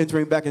itself is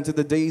entering back into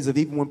the days of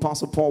even when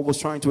Apostle Paul was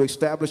trying to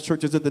establish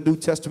churches in the New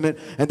Testament,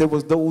 and there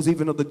was those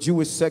even of the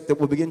Jewish sect that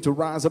would begin to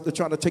rise up to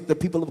try to take the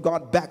people of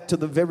God back to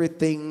the very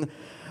thing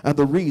and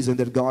the reason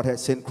that God had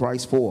sent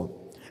Christ for.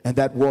 And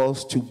that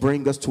was to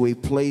bring us to a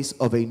place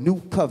of a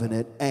new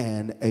covenant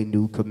and a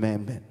new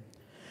commandment.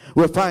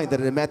 We'll find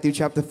that in Matthew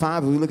chapter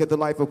 5, when we look at the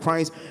life of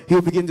Christ,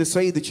 he'll begin to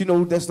say that, you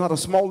know, that's not a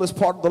smallest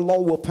part of the law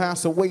will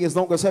pass away as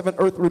long as heaven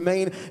and earth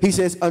remain. He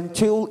says,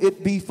 until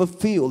it be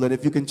fulfilled. And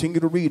if you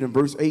continue to read in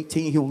verse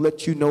 18, he'll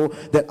let you know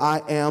that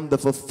I am the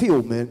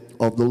fulfillment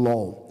of the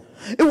law.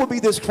 It will be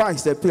this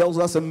Christ that tells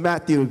us in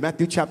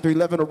Matthew chapter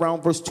 11,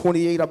 around verse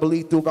 28, I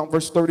believe, through about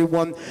verse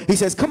 31. He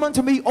says, come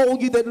unto me, all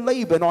you that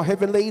labor and are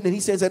heavy laden. And he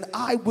says, and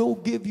I will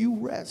give you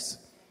rest.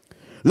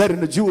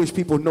 Letting the Jewish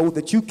people know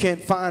that you can't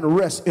find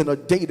rest in a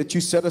day that you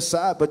set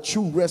aside, but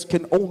true rest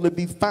can only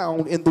be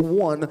found in the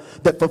one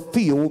that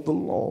fulfilled the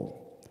law.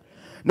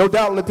 No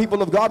doubt, the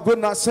people of God, we're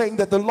not saying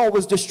that the law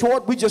was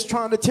destroyed. We're just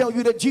trying to tell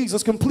you that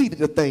Jesus completed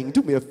the thing.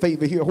 Do me a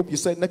favor here. I hope you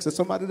sit next to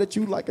somebody that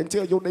you like and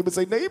tell your neighbor,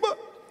 say, neighbor,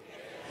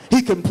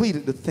 he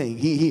completed the thing.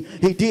 He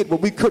did what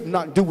we could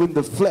not do in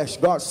the flesh.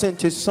 God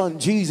sent his son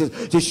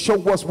Jesus to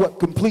show us what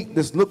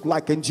completeness looked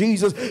like. In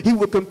Jesus, he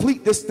would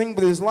complete this thing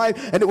with his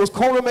life, and it was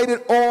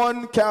culminated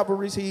on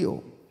Calvary's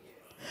hill.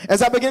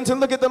 As I begin to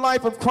look at the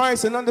life of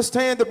Christ and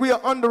understand that we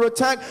are under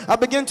attack, I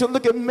begin to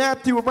look at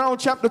Matthew around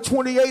chapter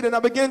 28, and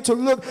I begin to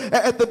look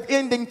at the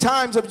ending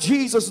times of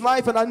Jesus'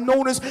 life, and I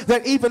notice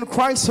that even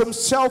Christ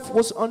himself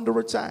was under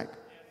attack.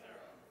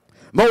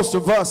 Most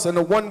of us, in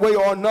a one way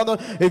or another,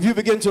 if you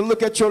begin to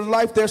look at your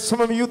life, there's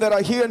some of you that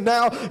are here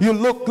now. You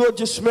look good,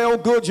 you smell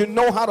good, you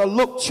know how to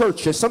look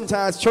churchy.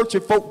 Sometimes churchy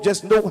folk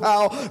just know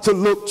how to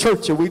look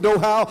churchy. We know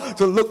how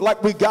to look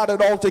like we got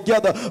it all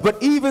together.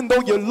 But even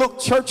though you look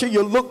churchy,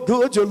 you look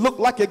good, you look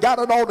like you got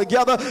it all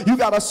together, you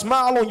got a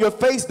smile on your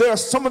face. There are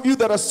some of you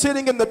that are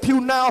sitting in the pew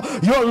now.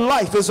 Your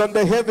life is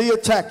under heavy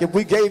attack. If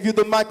we gave you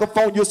the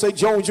microphone, you'll say,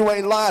 Jones, you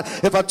ain't lying.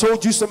 If I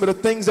told you some of the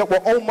things that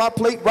were on my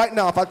plate right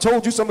now, if I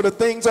told you some of the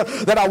things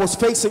that I was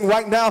facing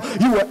right now,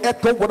 you will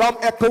echo what I'm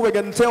echoing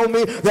and tell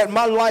me that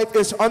my life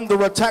is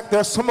under attack.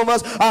 There's some of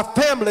us, our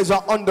families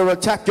are under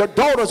attack. Your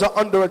daughters are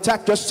under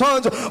attack. Your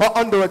sons are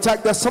under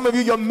attack. There's some of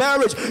you, your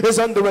marriage is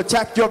under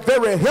attack. Your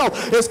very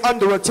health is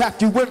under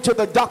attack. You went to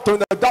the doctor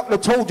and the doctor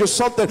told you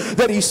something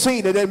that he's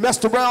seen and it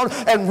messed around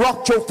and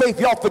rocked your faith.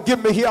 Y'all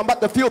forgive me here. I'm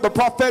about to feel the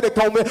prophetic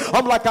on me.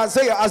 I'm like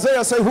Isaiah.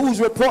 Isaiah said,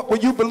 whose report will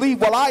you believe?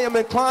 Well, I am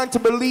inclined to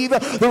believe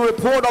the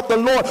report of the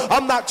Lord.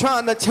 I'm not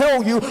trying to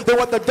tell you that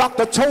what the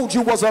doctor told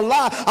you was a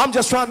lie. I'm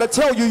just trying to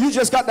tell you, you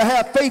just got to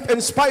have faith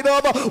in spite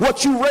of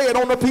what you read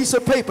on a piece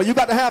of paper. You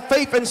got to have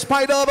faith in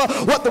spite of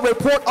what the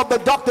report of the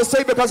doctor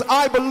say, because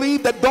I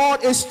believe that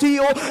God is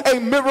still a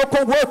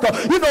miracle worker.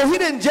 You know, he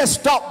didn't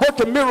just stop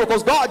working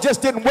miracles. God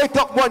just didn't wake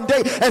up one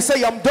day and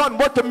say, I'm done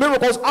working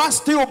miracles. I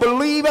still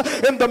believe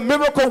in the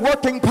miracle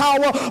working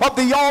power of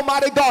the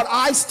Almighty God.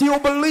 I still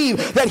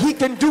believe that he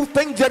can do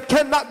things that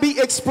cannot be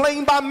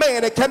explained by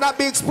man. It cannot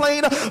be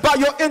explained by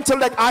your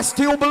intellect. I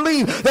still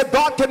believe that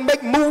God can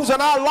make moves in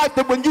our life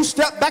that when you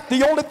step back,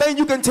 the only thing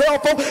you can tell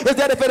folk is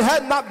that if it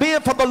had not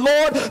been for the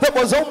Lord that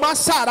was on my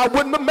side, I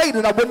wouldn't have made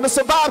it. I wouldn't have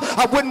survived.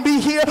 I wouldn't be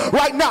here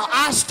right now.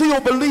 I still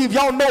believe.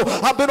 Y'all know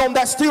I've been on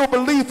that still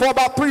believe for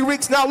about 3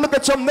 weeks now. Look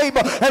at your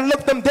neighbor and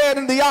look them dead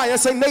in the eye and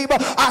say, neighbor,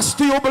 I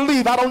still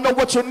believe. I don't know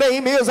what your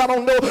name is. I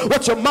don't know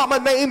what your mama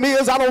name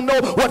is. I don't know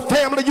what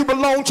family you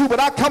belong to, but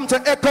I come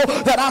to echo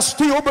that I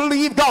still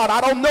believe God.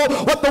 I don't know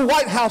what the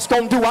White House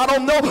gonna do. I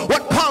don't know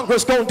what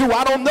Congress gonna do.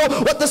 I don't know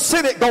what the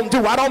Senate gonna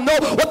do. I don't know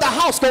what the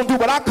House gonna do,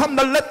 but I come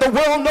to let the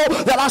world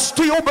know that I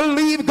still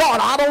believe God.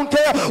 I don't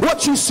care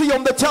what you see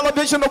on the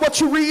television or what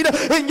you read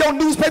in your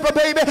newspaper,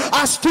 baby.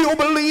 I still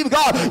believe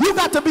God. You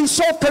got to be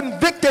so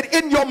convicted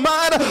in your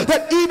mind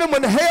that even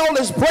when hell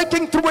is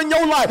breaking through in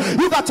your life,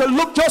 you got to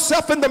look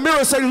yourself in the mirror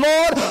and say,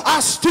 Lord, I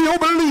still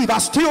believe. I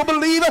still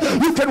believe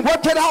you can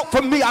work it out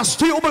for me. I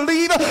still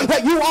believe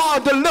that you are a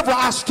deliverer.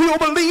 I still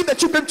believe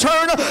that you can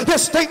turn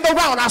this thing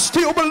around. I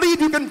still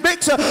believe you can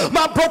fix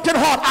my broken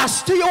heart. I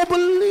still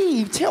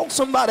believe. Tell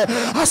somebody,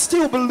 I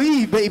still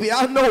believe, baby.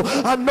 I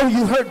know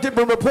you heard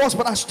different reports,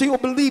 but I still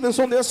believe. And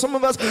so there's some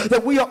of us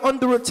that we are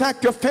under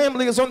attack. Your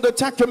family is under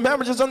attack. Your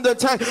marriage is under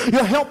attack.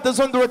 Your health is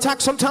under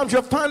attack. Sometimes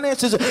your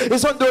finances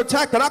is under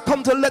attack. And I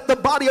come to let the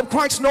body of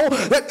Christ know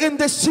that in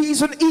this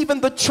season,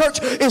 even the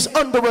church is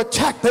under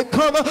attack. They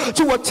come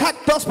to attack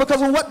us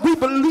because of what we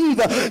believe.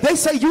 They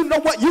say, you know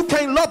what? You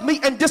can't love me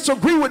and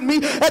disagree with me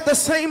at the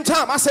same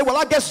time. I say, well,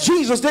 I guess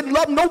Jesus didn't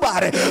love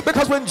nobody,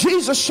 because when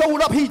Jesus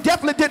showed up, he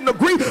definitely didn't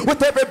agree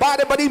with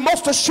everybody, but he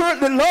most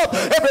assuredly loved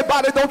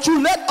everybody. Don't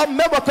you let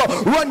America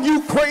run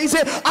you crazy.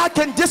 I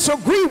can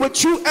disagree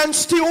with you and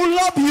still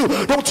love you.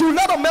 Don't you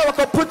let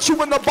America put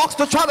you in the box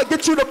to try to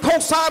get you to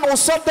co-sign on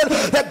something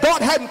that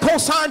God hadn't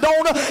co-signed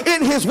on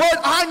in his word.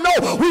 I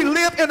know we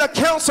live in a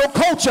cancel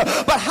culture,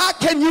 but how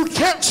can you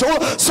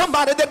cancel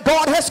somebody that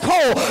God has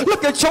called?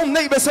 Look at your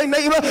neighbor and say,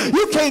 neighbor,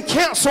 you can't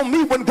cancel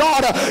me when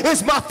God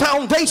is my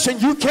foundation.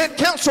 You can't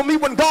cancel me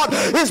when God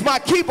is my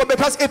keeper,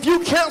 because if you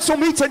cancel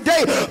me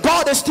today,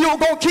 God is still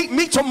going to keep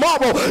me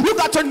tomorrow. You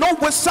got to know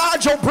which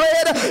side your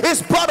bread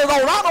is buttered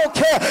on. I don't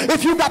care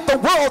if you got the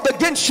world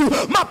against you.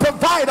 My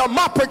provider,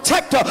 my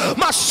protector,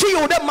 my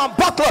shield and my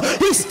buckler,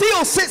 he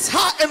still sits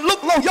high and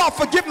look low. Y'all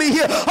forgive me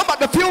here. I'm about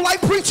to feel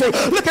like preaching.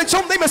 Look at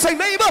your neighbor and say,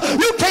 neighbor,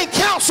 you can't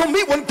counsel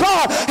me when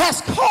God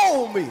has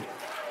called me.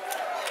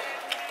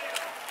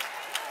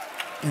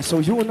 And so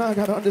you and I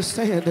got to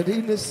understand that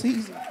in this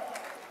season,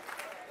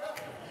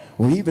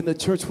 well, even the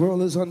church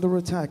world is under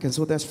attack. And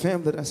so that's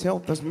family, that's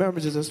health, that's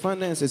marriages, that's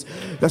finances,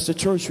 that's the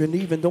church. And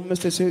even, don't miss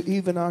this here,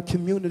 even our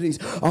communities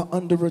are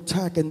under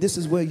attack. And this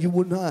is where you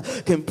and I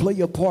can play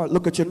a part.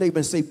 Look at your neighbor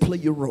and say, play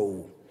your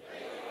role.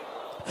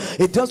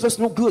 It does us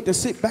no good to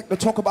sit back and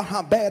talk about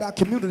how bad our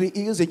community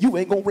is and you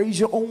ain't going to raise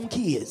your own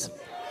kids.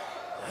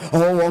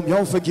 Oh,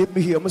 y'all forgive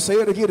me here. I'm going to say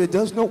it again. It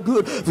does no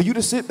good for you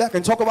to sit back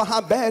and talk about how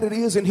bad it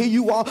is, and here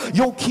you are,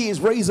 your kids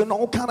raising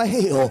all kind of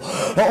hell.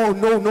 Oh,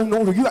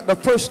 no. You got to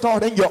first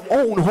start in your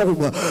own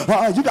home.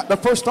 You got to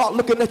first start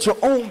looking at your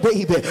own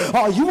baby.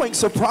 You ain't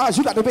surprised.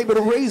 You got to be able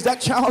to raise that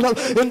child up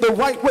in the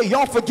right way.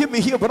 Y'all forgive me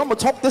here, but I'm going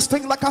to talk this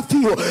thing like I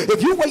feel.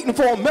 If you're waiting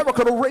for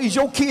America to raise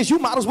your kids, you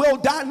might as well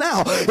die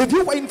now. If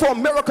you're waiting for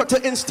America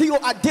to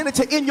instill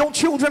identity in your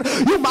children,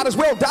 you might as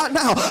well die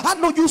now. I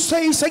know you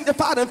saved,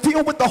 sanctified, and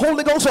filled with the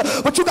Holy Ghost,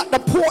 house, but you got to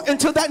pour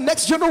into that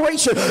next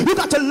generation. You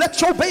got to let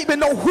your baby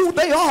know who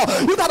they are.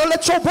 You got to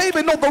let your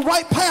baby know the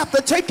right path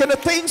to take and the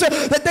things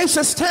that they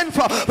should stand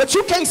for. But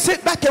you can't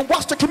sit back and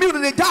watch the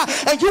community die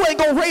and you ain't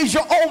gonna raise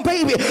your own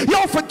baby.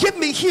 Y'all forgive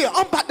me here.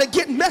 I'm about to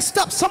get messed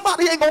up.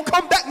 Somebody ain't gonna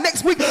come back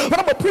next week, but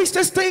I'm gonna preach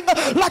this thing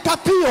like I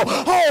feel.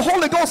 Oh,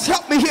 Holy Ghost,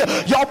 help me here.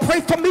 Y'all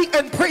pray for me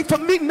and pray for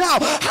me now.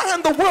 How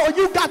in the world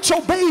you got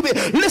your baby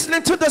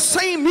listening to the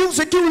same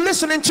music you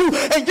listening to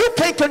and you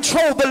can't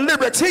control the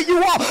lyrics? Here you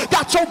are,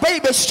 got your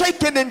baby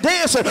shaking and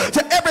dancing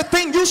to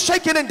everything you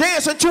shaking and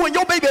dancing to, and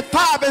your baby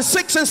 5 and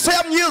 6 and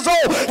 7 years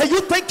old, and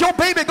you think your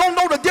baby gonna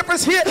know the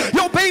difference here?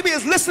 Your baby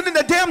is listening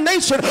to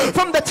damnation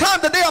from the time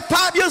that they are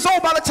 5 years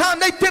old. By the time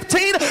they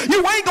 15,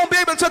 you ain't gonna be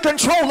able to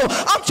control them.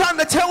 I'm trying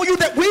to tell you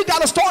that we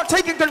got to start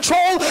taking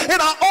control in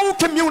our own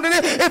community.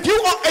 If you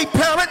are a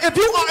parent, if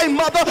you are a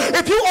mother,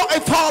 if you are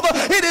a father,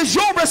 it is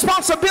your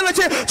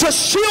responsibility to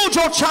shield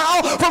your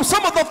child from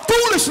some of the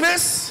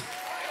foolishness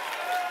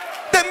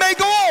that may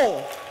go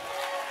on.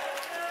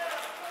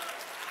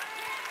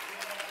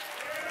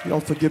 Y'all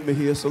forgive me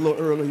here, it's a little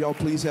early. Y'all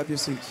please have your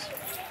seats.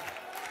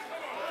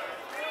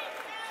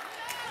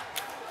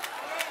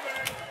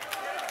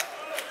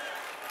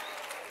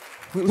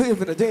 We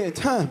live in a day and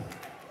time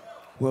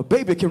where a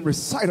baby can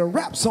recite a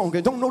rap song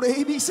and don't know the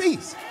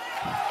ABCs.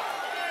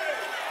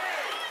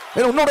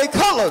 They don't know their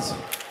colors.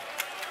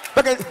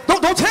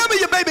 Don't tell me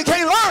your baby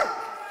can't learn.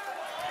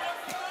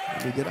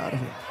 Let me get out of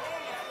here.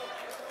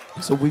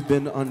 So we've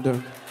been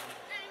under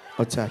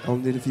attack. I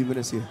only need a few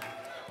minutes here.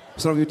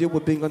 Some of you deal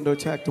with being under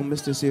attack. Don't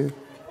miss this here.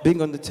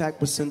 Being under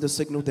attack will send a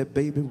signal that,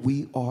 baby,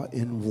 we are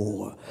in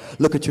war.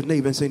 Look at your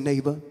neighbor and say,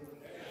 neighbor,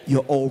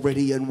 you're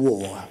already in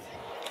war.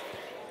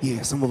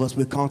 Yeah, some of us,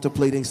 we're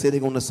contemplating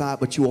sitting on the side,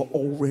 but you are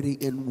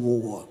already in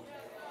war.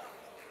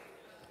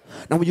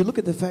 Now, when you look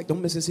at the fact,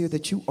 don't miss this here,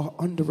 that you are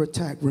under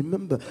attack,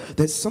 remember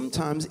that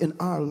sometimes in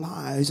our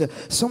lives,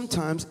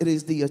 sometimes it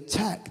is the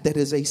attack that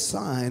is a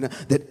sign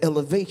that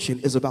elevation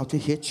is about to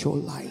hit your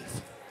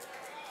life.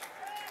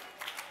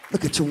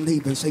 Look at your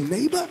neighbor and say,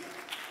 neighbor,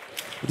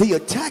 the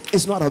attack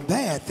is not a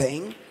bad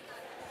thing.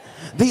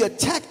 The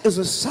attack is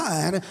a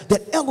sign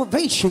that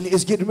elevation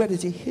is getting ready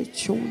to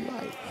hit your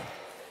life.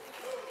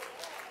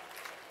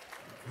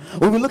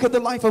 When we look at the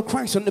life of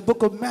Christ in the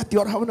book of Matthew,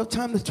 I don't have enough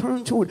time to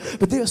turn to it,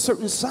 but there are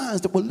certain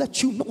signs that will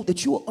let you know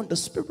that you are under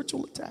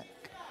spiritual attack.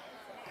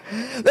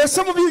 There's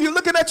some of you, you're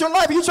looking at your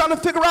life, you're trying to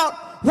figure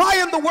out,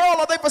 why in the world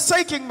are they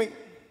forsaking me?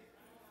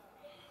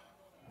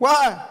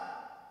 Why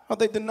are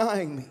they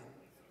denying me?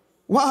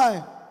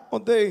 Why are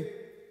they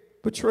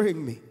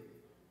betraying me?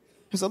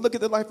 As I look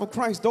at the life of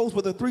Christ, those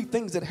were the three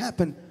things that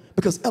happened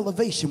because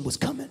elevation was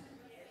coming.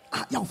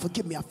 Y'all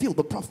forgive me, I feel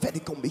the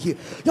prophetic on me here.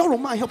 Y'all don't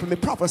mind helping me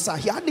prophesy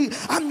here.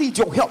 I need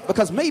your help,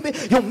 because maybe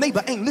your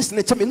neighbor ain't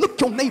listening to me.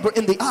 Look your neighbor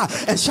in the eye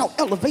and shout,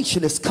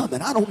 elevation is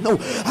coming. I don't know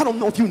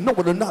if you know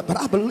it or not, but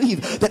I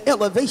believe that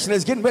elevation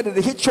is getting ready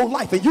to hit your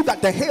life, and you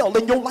got the hell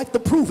in your life to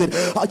prove it.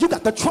 You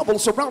got the trouble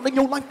surrounding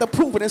your life to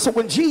prove it. And so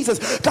when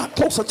Jesus got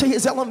closer to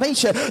his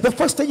elevation, the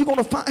first thing you're going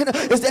to find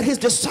is that his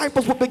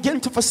disciples would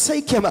begin to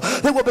forsake him.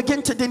 They would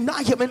begin to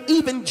deny him, and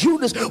even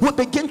Judas would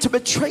begin to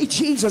betray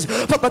Jesus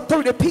for the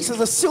 30 pieces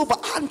of silver.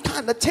 I'm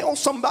trying to tell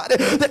somebody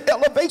that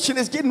elevation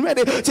is getting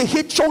ready to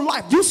hit your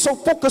life. You so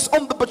focused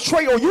on the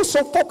betrayal, you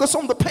so focused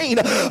on the pain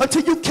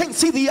until you can't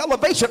see the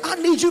elevation. I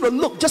need you to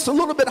look just a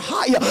little bit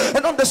higher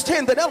and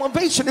understand that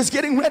elevation is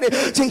getting ready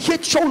to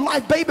hit your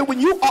life, baby.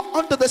 When you are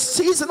under the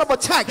season of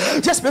attack,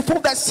 just before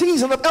that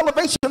season of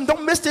elevation,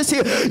 don't miss this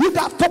here. You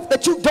got folk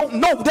that you don't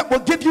know that will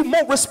give you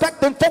more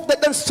respect than folk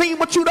that done seen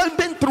what you done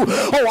been through.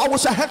 Oh, I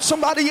wish I had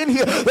somebody in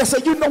here that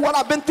said, you know what,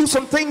 I've been through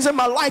some things in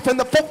my life, and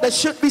the folk that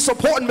should be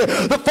supporting me,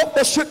 the folk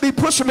that should be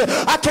pushing me,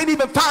 I can't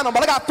even find them.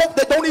 But I got folk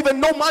that don't even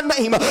know my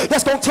name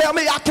that's gonna tell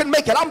me I can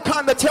make it. I'm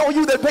trying to tell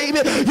you that, baby,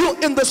 you're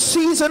in the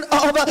season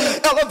of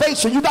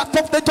elevation. You got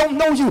folk that don't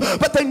know you,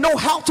 but they know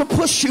how to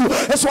push you.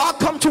 And so I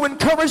come to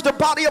encourage the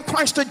body of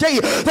Christ today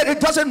that it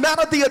doesn't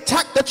matter the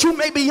attack that you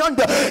may be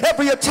under.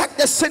 Every attack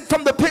that's sent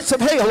from the pits of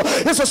hell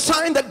is a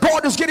sign that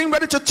God is getting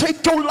ready to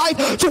take your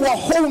life to a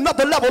whole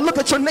nother level. Look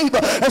at your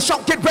neighbor and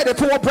shout, get ready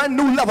for a brand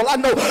new level. I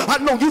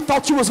know you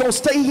thought you was gonna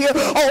stay here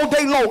all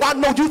day long. I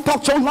know you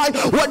thought your life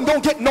wasn't gonna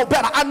get no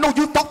better. I know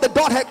you thought that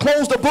God had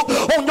closed the book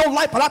on your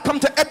life, but I come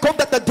to echo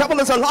that the devil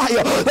is a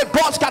liar, that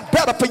God's got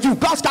better for you.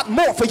 God's got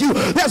more for you.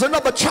 There's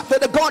another chapter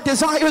that God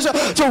desires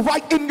to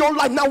write in your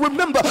life. Now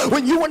remember,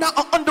 when you and I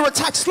are under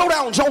attack, slow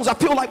down, Jones, I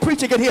feel like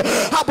preaching it here.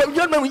 But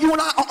remember, when you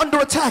and I are under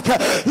attack,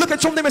 look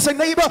at your neighbor and say,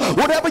 neighbor,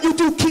 whatever you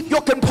do, keep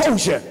your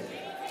composure.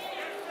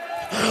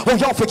 Oh,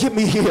 y'all forgive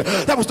me here.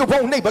 That was the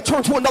wrong neighbor.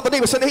 Turn to another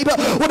neighbor and say, neighbor,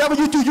 whatever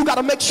you do, you got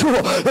to make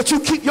sure that you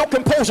keep your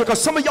composure,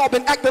 because some of y'all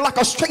been acting like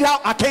a straight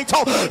out, I can't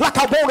talk like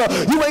I want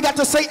to. You ain't got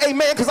to say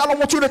amen, because I don't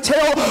want you to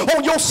tell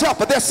on yourself.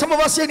 But there's some of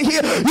us in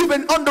here, you've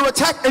been under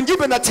attack and you've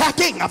been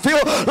attacking. I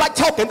feel like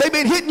talking. They've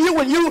been hitting you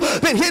and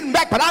you've been hitting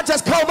back. But I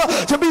just come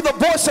to be the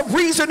voice of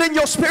reason in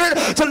your spirit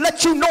to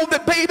let you know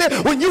that, baby,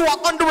 when you are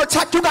under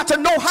attack, you got to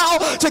know how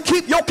to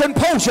keep your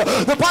composure.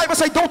 The Bible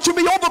says, don't you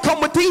be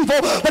overcome with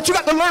evil, but you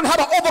got to learn how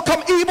to overcome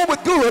overcome evil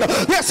with good.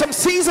 There's some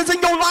seasons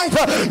in your life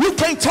you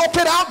can't talk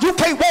it out, you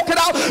can't walk it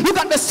out. You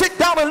got to sit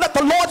down and let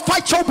the Lord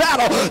fight your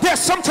battle. There's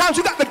sometimes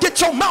you got to get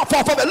your mouth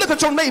off of it. Look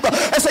at your neighbor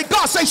and say,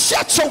 God, say,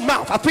 shut your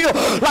mouth. I feel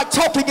like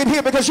talking in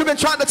here because you've been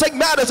trying to take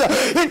matters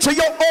into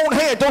your own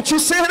hand. Don't you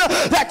send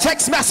that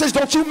text message,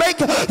 don't you make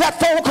that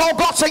phone call.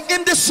 God say,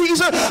 in this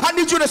season I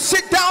need you to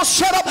sit down,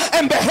 shut up,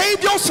 and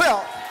behave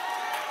yourself.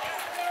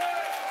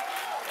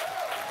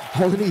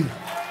 I only need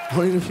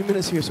a few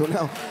minutes here. So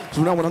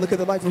now when I look at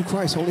the life of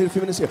Christ, I only need a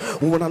few minutes here.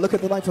 When I look at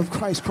the life of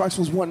Christ, Christ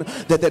was one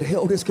that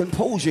held his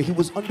composure. He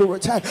was under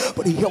attack,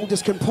 but he held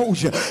his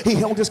composure. He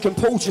held his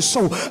composure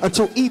so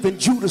until even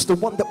Judas, the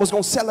one that was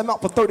going to sell him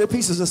out for 30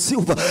 pieces of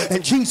silver,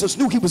 and Jesus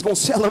knew he was going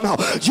to sell him out,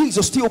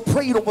 Jesus still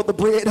prayed over the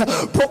bread,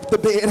 broke the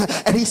bread,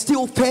 and he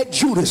still fed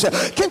Judas.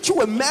 Can't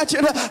you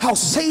imagine how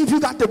saved you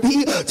got to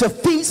be to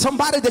feed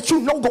somebody that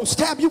you know going to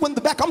stab you in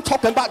the back? I'm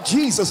talking about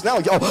Jesus now,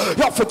 y'all.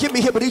 Y'all forgive me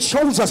here, but he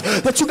shows us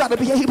that you got to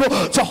be able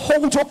to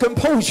hold your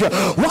composure.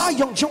 Why,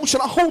 young Joe,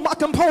 should I hold my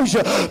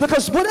composure?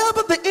 Because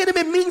whatever the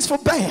enemy means for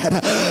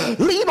bad,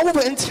 lean over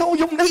and tell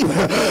your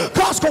neighbor,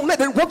 God's gonna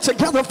let it work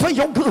together for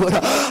your good.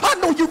 I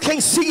know you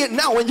can't see it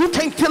now and you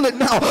can't feel it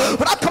now,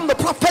 but I come to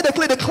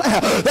prophetically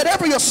declare that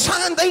every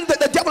assigned thing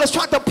that the devil is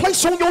trying to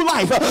place on your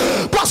life,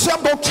 God said,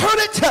 I'm gonna turn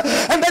it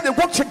and let it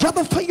work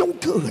together for your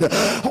good.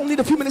 I only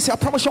need a few minutes here. I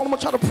promise you I'm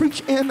gonna try to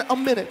preach in a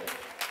minute.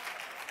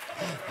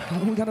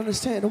 We gotta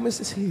understand, don't miss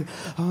this here,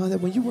 that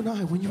when you and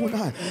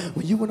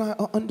I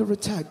are under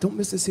attack, don't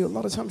miss this here. A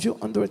lot of times you're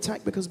under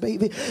attack because,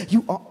 baby,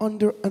 you are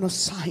under an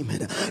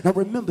assignment. Now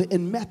remember,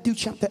 in Matthew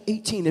chapter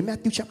 18, in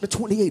Matthew chapter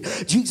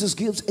 28, Jesus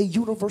gives a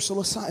universal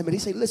assignment. He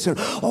said, listen,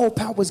 all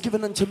power is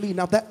given unto me.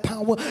 Now that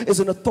power is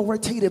an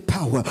authoritative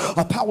power,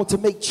 a power to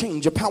make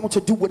change, a power to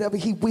do whatever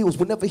he wills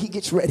whenever he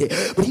gets ready.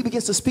 But he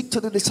begins to speak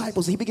to the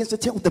disciples. He begins to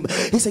tell them,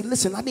 he said,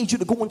 listen, I need you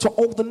to go into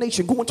all the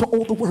nation, go into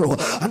all the world.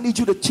 I need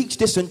you to teach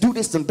this and do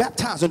this and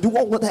baptize and do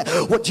all of that.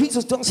 What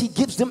Jesus does, he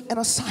gives them an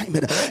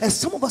assignment. And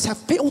some of us have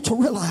failed to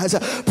realize,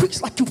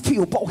 preach like you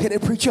feel,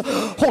 bald-headed preacher.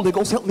 Holy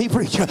Ghost, help me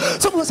preach.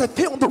 Some of us have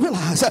failed to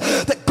realize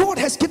that God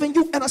has given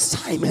you an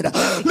assignment.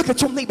 Look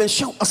at your neighbor and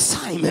shout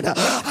assignment.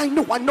 I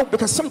know,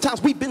 because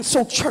sometimes we've been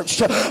so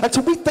churched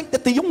until we think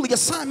that the only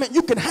assignment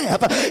you can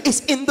have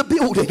is in the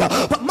building.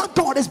 But my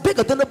God is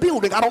bigger than the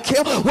building. I don't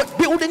care what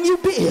building you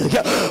build.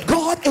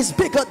 God is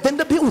bigger than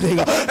the building.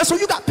 And so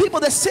you got people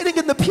that's sitting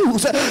in the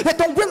pews that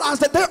don't realize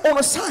that they're on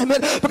assignment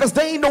because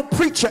they ain't no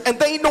preacher and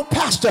they ain't no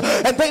pastor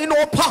and they ain't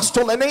no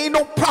apostle and they ain't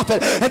no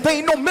prophet and they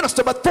ain't no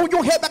minister. But throw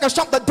your head back and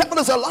shout, the devil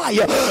is a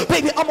liar.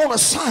 Baby, I'm on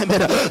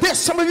assignment. There's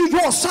some of you,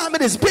 your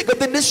assignment is bigger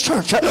than this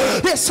church.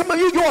 There's some of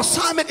you, your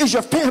assignment is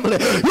your family.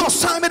 Your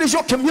assignment is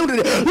your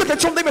community. Look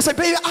at your neighbor and say,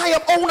 baby, I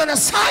am on an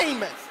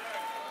assignment.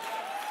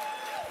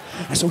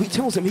 And so he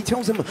tells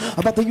him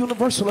about the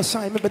universal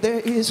assignment, but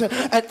there is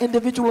an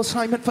individual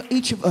assignment for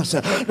each of us.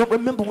 Now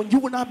remember, when you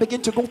and I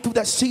begin to go through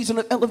that season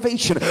of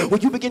elevation, when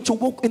you begin to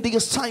walk in the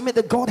assignment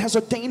that God has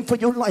ordained for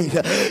your life,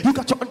 you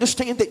got to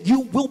understand that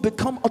you will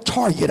become a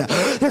target.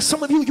 There's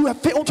some of you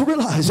have failed to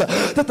realize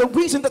that the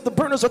reason that the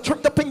burners are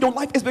turned up in your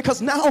life is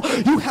because now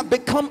you have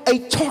become a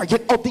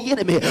target of the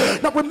enemy.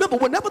 Now remember,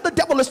 whenever the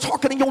devil is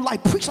targeting your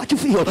life, preach like you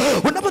feel.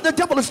 Whenever the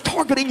devil is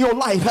targeting your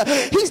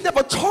life, he's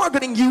never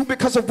targeting you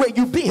because of where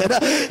you've been.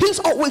 He's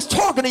always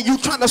targeting you,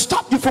 trying to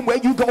stop you from where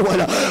you're going.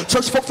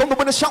 Church folks, I'm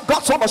going to shout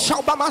God, so I'm going to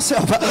shout by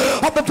myself.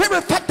 Of the very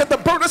fact that the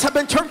burners have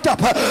been turned up,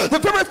 the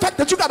very fact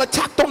that you got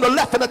attacked on the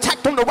left and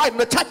attacked on the right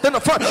and attacked in the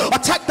front,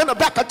 attacked in the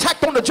back,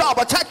 attacked on the job,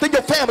 attacked in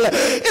your family,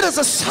 it is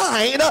a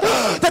sign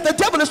that the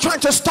devil is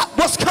trying to stop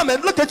what's coming.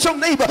 Look at your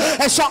neighbor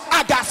and shout,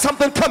 I got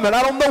something coming.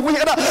 I don't know when,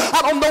 I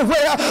don't know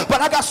where, but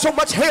I got so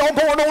much hell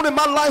going on in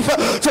my life.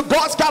 So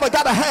God's got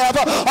to have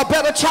a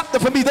better chapter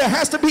for me. There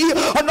has to be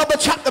another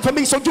chapter for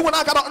me. So you and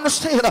I got to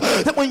understand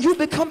that when you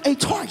become a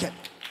target,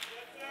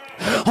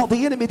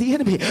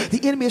 the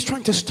enemy is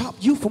trying to stop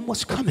you from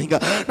what's coming.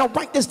 Now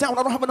write this down.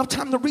 I don't have enough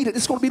time to read it.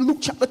 It's going to be Luke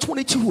chapter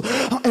 22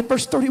 and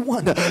verse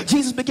 31.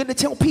 Jesus began to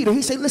tell Peter,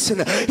 he said, listen,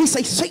 he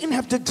said, Satan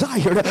have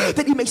desired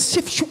that he may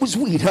sift you as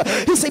wheat.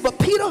 He said, but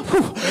Peter,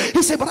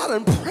 he said, but I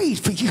done prayed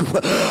for you.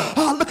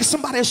 Look at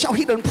somebody and shout,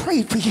 he done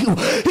prayed for you.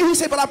 He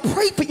said, but I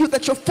prayed for you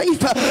that your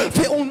faith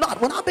fail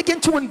not. When I began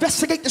to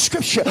investigate the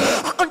scripture,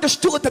 I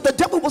understood that the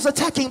devil was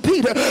attacking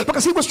Peter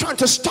because he was trying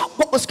to stop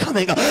what was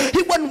coming.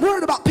 He wasn't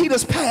worried about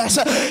Peter's past.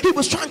 He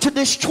was trying to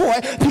destroy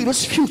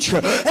Peter's future.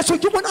 And so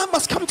you and I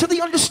must come to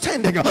the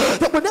understanding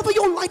that whenever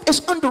your life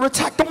is under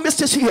attack, don't miss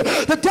this here,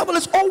 the devil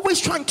is always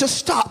trying to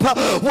stop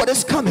what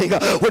is coming.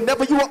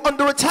 Whenever you are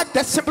under attack,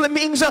 that simply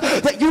means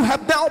that you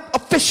have now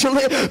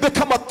officially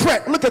become a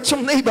threat. Look at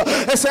your neighbor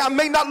and say, I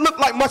may not look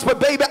like much, but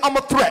baby, I'm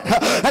a threat.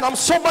 And I'm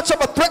so much of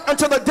a threat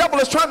until the devil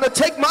is trying to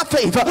take my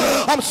faith.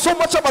 I'm so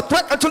much of a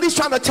threat until he's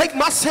trying to take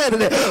my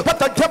sanity. But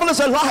the devil is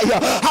a liar.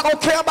 I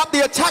don't care about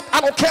the attack. I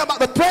don't care about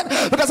the threat,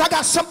 because I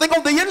got something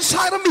on the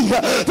inside of me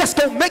that's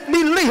going to make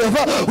me live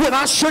when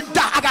I should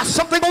die. I got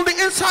something on the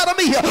inside of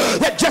me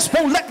that just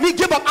won't let me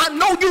give up. I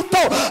know you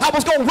thought I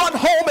was going to run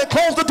home and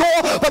close the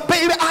door, but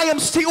baby, I am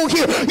still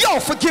here. Y'all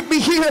forgive me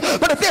here,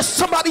 but if there's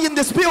somebody in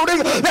this building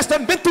that's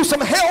done been through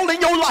some hell in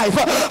your life,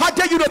 I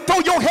dare you to throw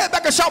your head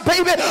back and shout,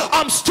 baby,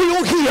 I'm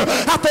still here.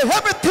 After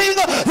everything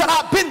that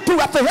I've been through,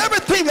 after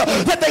everything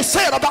that they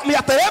said about me,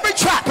 after every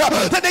trap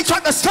that they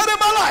tried to set in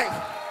my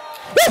life.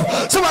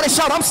 Woo! Somebody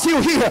shout, I'm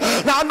still here.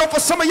 Now I know for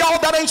some of y'all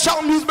that ain't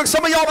shouting music,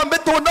 some of y'all have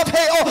been through enough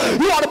hell.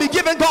 You ought to be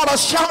giving God a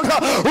shout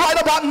right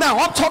about now.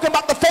 I'm talking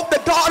about the folk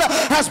that God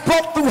has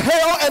brought through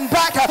hell and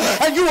back,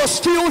 and you are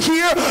still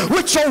here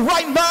with your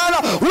right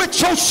mind, with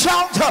your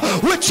shout,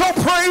 with your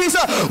praise,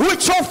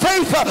 with your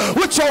faith,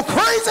 with your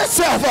crazy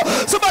self.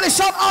 Somebody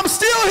shout, I'm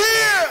still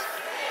here.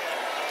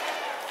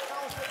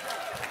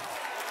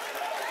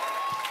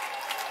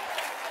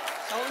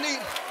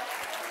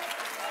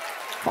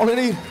 All I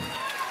need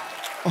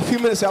a few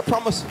minutes, I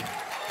promise.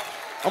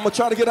 I'm going to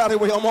try to get out of the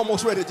way. I'm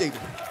almost ready, David.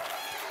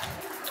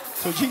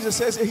 So Jesus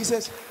says, he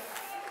says,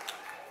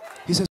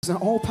 now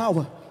all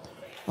power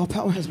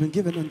has been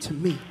given unto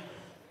me.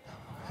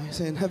 He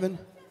said in heaven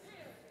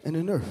and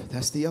in earth.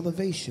 That's the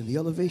elevation. The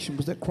elevation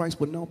was that Christ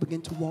would now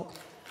begin to walk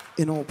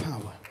in all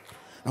power.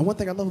 Now one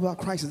thing I love about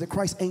Christ is that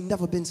Christ ain't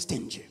never been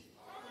stingy.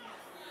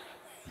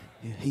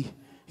 Yeah,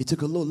 he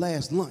took a little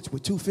last lunch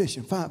with 2 fish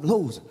and 5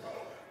 loaves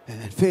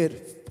and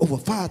fed over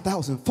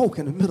 5,000 folk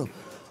in the middle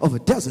of a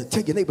desert.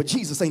 Tell your neighbor,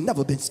 Jesus ain't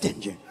never been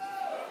stingy.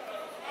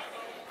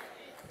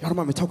 Y'all don't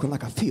mind me talking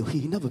like I feel. He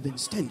ain't never been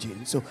stingy.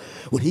 And so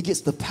when he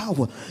gets the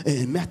power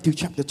in Matthew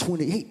chapter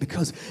 28,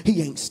 because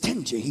he ain't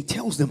stingy, he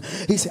tells them,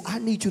 he said, I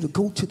need you to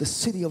go to the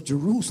city of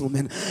Jerusalem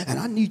and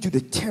I need you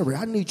to tarry.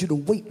 I need you to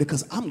wait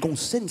because I'm going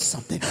to send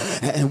something.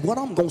 And what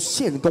I'm going to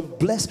send going to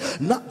bless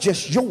not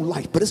just your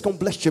life, but it's going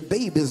to bless your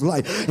baby's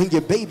life and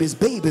your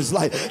baby's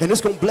life. And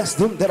it's going to bless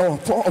them that are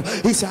far.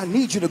 He said, I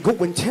need you to go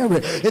and tarry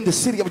in the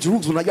city of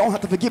Jerusalem. Now, y'all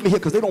have to forgive me here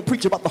because they don't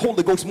preach about the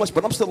Holy Ghost much,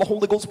 but I'm still a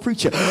Holy Ghost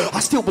preacher.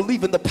 I still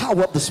believe in the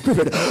power of the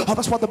Spirit.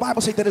 That's why the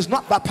Bible says that it's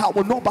not by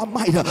power nor by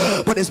might,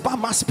 but it's by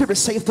my Spirit,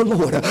 saith the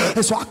Lord.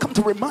 And so I come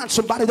to remind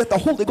somebody that the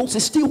Holy Ghost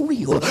is still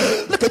real.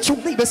 Look at your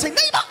neighbor and say,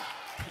 neighbor,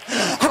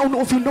 I don't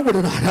know if you know it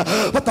or not,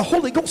 but the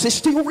Holy Ghost is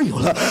still real.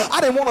 I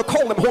didn't want to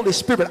call him Holy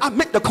Spirit. I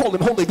meant to call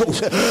him Holy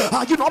Ghost.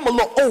 You know, I'm a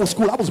little old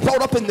school. I was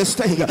brought up in this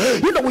thing.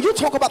 You know, when you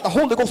talk about the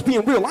Holy Ghost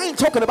being real, I ain't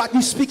talking about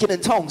you speaking in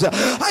tongues.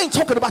 I ain't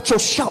talking about your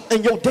shout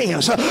and your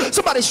dance.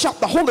 Somebody shout,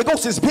 the Holy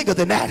Ghost is bigger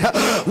than that.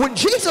 When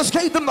Jesus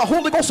gave them the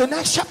Holy Ghost in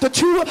Acts chapter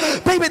 2,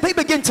 baby, they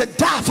begin to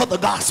die for the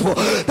gospel.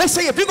 They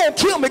say, if you're going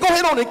to kill me, go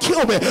ahead on and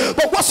kill me.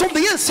 But what's on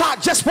the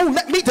inside just won't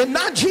let me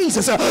deny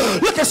Jesus.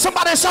 Look at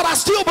somebody and shout, I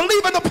still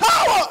believe in the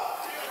power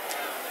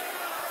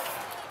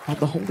of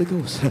the Holy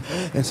Ghost.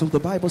 And so the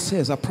Bible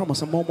says, I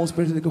promise I'm almost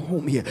ready to go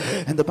home here.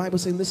 And the Bible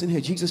says, listen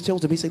here, Jesus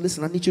tells them, he said,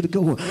 listen, I need you to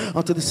go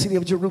unto the city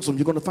of Jerusalem.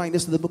 You're going to find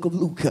this in the book of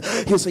Luke.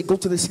 He'll say, go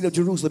to the city of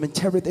Jerusalem and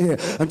tarry there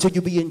until you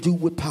be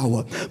endued with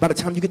power. By the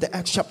time you get to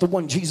Acts chapter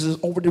 1, Jesus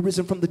is already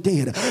risen from the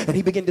dead, and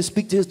he began to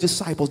speak to his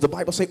disciples. The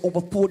Bible says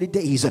over 40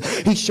 days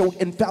he showed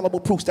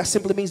infallible proofs. That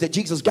simply means that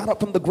Jesus got up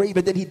from the grave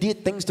and then he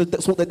did things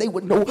so that they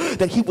would know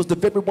that he was the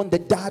very one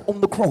that died on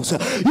the cross.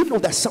 You know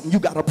that's something you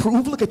got to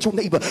prove. Look at your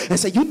neighbor and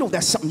say, you know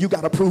that's something you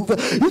got to prove.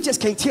 You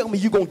just can't tell me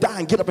you're going to die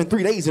and get up in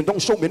 3 days and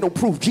don't show me no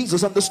proof.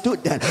 Jesus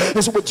understood that.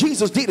 And so what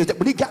Jesus did is that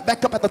when he got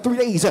back up after 3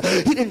 days,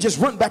 he didn't just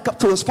run back up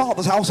to his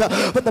father's house,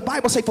 but the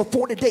Bible says for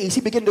 40 days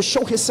he began to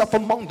show himself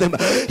among them.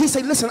 He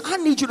said, listen, I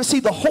need you to see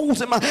the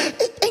holes in my...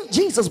 Ain't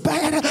Jesus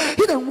bad?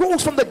 He done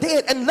rose from the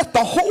dead and left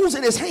the holes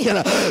in his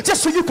hand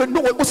just so you can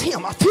know it was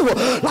him. I feel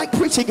like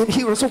preaching in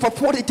here. And so for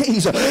 40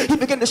 days he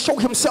began to show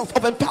himself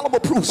of infallible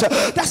proofs.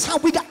 That's how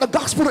we got the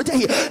gospel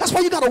today. That's why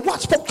you got to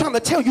watch folk trying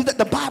to tell you that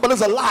the Bible is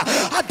a lie.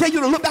 I dare you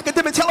to look back at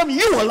them and tell them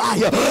you a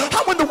liar.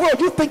 How in the world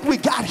you think we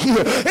got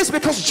here? It's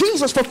because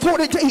Jesus for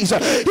 40 days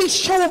he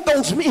showed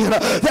those men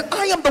that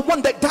I am the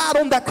one that died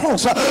on that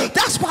cross.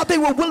 That's why they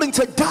were willing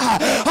to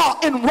die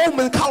in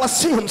Roman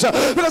Colosseums,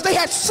 because they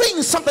had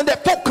seen something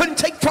that folk couldn't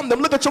take from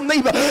them. Look at your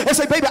neighbor and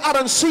say, baby, I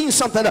done seen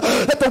something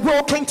that the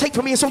world can't take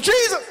from me. And so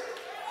Jesus,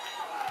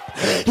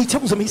 he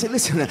tells them, he said,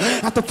 listen,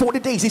 after 40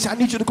 days, he said, I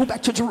need you to go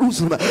back to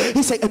Jerusalem.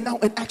 He said, and now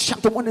in Acts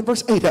chapter 1 and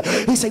verse 8,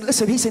 he said,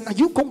 listen, he said, now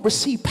you're going to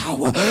receive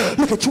power.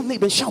 Look at your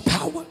neighbor and shout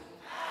power.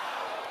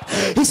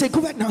 He said,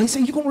 go back now. He said,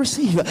 you're going to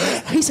receive.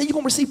 He said, you're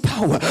going to receive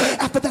power.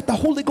 After that, the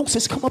Holy Ghost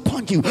has come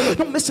upon you.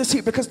 Don't miss this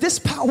here, because this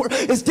power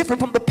is different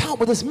from the power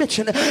that's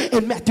mentioned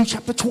in Matthew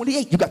chapter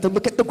 28. You got to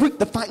look at the Greek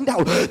to find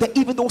out that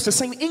even though it's the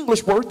same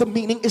English word, the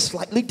meaning is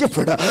slightly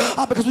different.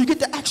 Because when you get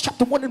to Acts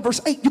chapter 1 and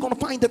verse 8, you're going to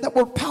find that that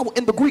word power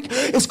in the Greek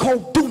is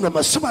called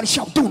dunamis. Somebody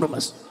shout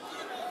dunamis.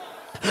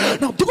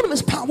 Now,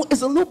 dunamis power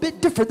is a little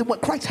bit different than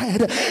what Christ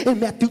had in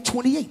Matthew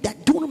 28.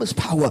 That dunamis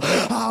power,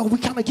 we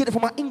kind of get it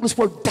from our English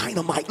word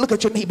dynamite. Look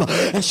at your neighbor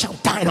and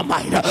shout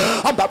dynamite.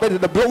 I'm about ready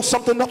to blow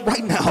something up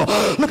right now.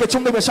 Look at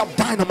your neighbor and shout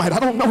dynamite. I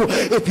don't know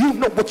if you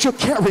know what you're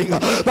carrying,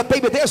 but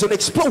baby, there's an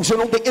explosion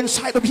on the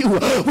inside of you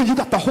when you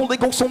got the Holy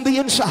Ghost on the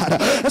inside.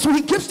 And so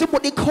he gives them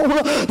what they call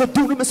the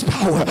dunamis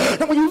power.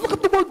 Now, when you look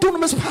at the word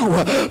dunamis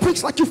power,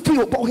 preach like you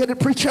feel, bald-headed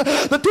preacher.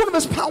 The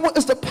dunamis power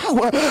is the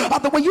power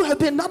of the way you have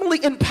been not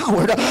only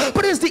empowered,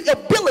 but is the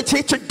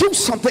ability to do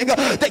something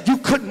that you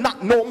could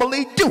not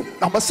normally do.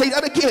 I'm going to say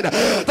that again.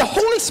 The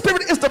Holy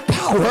Spirit is the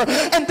power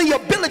and the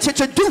ability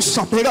to do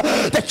something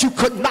that you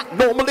could not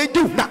normally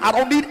do. Now, I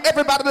don't need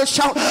everybody to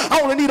shout. I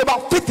only need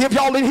about 50 of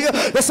y'all in here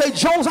that say,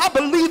 Jones, I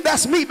believe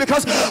that's me,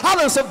 because I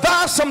done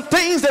survived some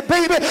things that,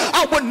 baby,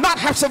 I would not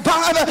have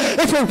survived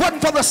if it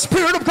wasn't for the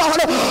Spirit of God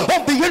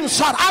on the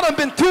inside. I done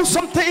been through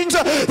some things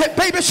that,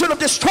 baby, should have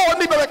destroyed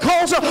me, but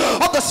because of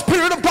the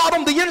Spirit of God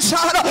on the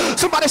inside,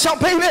 somebody shout,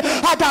 baby,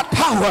 I got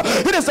power.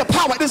 It is a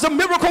power. It is a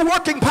miracle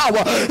working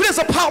power. It is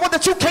a power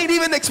that you can't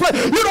even explain.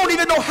 You don't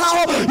even know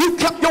how you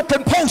kept your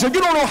composure.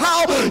 You don't know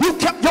how you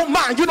kept your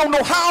mind. You don't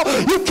know how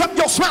you kept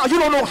your smile. You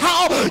don't know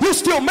how you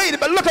still made it.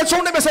 But look at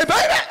your neighbor and say,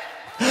 baby,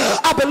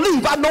 I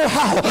believe I know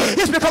how.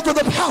 It's because of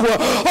the power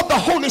of the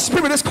Holy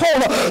Spirit. It's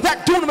called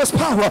that dunamis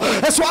power.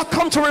 And so I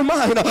come to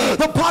remind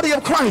the body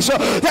of Christ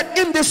that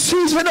in this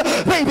season,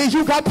 baby,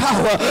 you got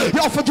power.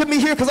 Y'all forgive me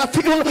here because I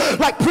feel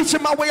like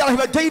preaching my way out of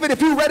here. David,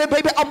 if you ready,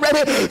 baby, I'm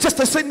ready just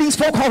to send these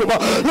folk home.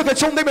 Look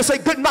at your neighbor and say,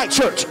 good night,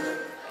 church.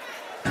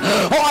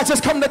 Oh, I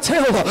just come to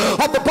tell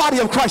of the body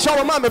of Christ.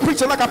 Y'all remind me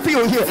preaching like I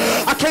feel here.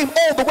 I came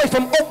all the way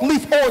from Oak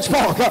Leaf Orange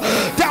Park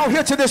down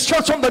here to this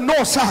church on the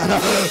north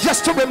side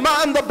just to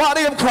remind the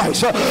body of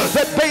Christ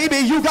that,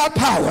 baby, you got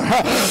power.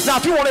 Now,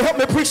 if you want to help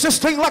me preach this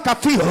thing like I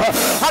feel,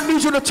 I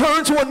need you to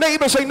turn to a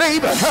neighbor and say,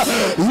 neighbor,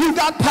 you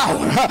got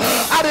power.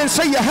 I didn't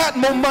say you had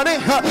more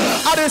money.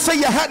 I didn't say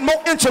you had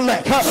more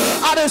intellect.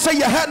 I didn't say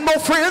you had more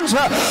friends.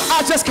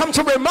 I just come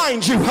to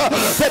remind you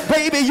that,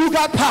 baby, you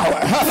got power.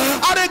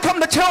 I didn't come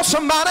to tell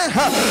somebody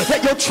that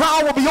your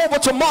trial will be over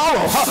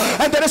tomorrow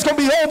and that it's going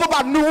to be over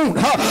by noon,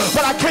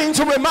 but I came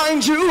to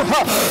remind you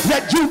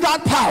that you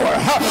got power.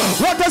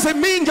 What does it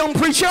mean, young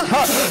preacher,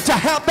 to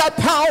have that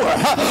power?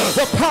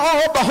 The power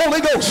of the Holy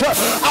Ghost.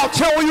 I'll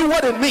tell you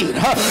what it means.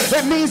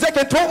 It means they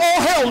can throw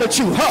all hell at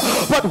you,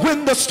 but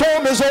when the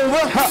storm is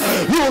over,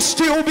 you'll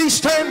still be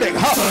standing.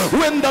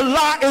 When the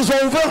lie is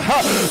over,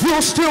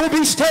 you'll still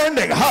be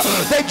standing.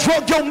 They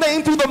drug your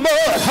name through the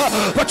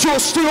mud, but you'll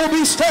still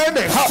be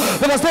standing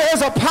because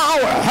there's a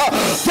power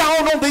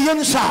down on the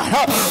inside.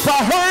 I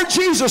heard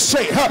Jesus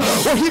say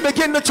when he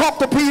began to talk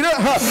to Peter,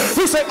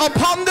 he said,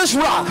 upon this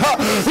rock,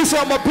 he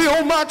said, I'm going to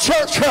build my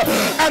church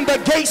and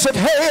the gates of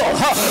hell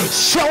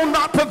shall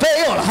not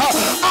prevail.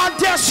 I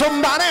dare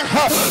somebody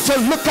to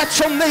look at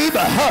your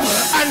neighbor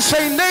and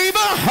say,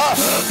 neighbor,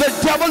 the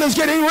devil is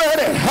getting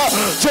ready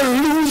to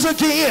lose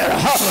again.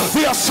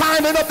 The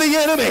assignment of the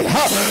enemy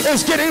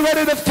is getting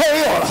ready to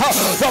fail.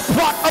 The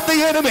plot of the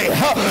enemy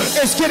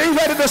is getting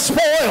ready to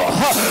spoil.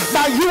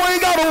 Now you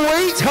ain't got to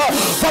wait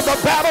for the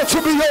battle to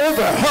be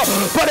over.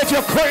 But if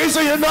you're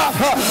crazy enough,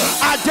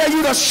 I dare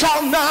you to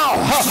shout now.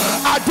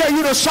 I dare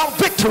you to shout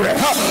victory.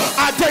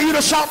 I dare you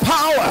to shout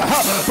power.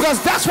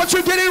 Because that's what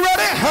you're getting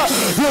ready.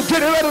 You're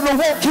getting ready to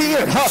walk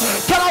in.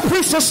 Can I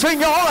preach this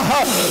thing, y'all?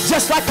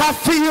 Just like I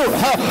feel.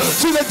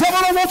 See, the devil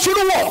don't want you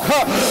to walk.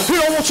 He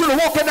don't want you to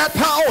walk in that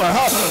power.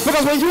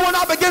 Because when you and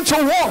I begin to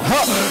walk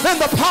in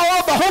the power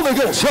of the Holy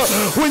Ghost,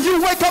 when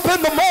you wake up in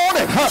the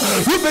morning,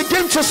 you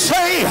begin to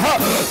say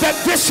that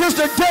this is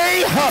the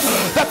day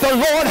that the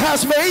Lord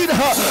has made,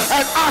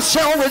 and I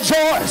shall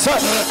rejoice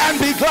and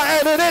be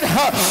glad in it.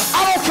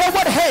 I don't care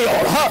what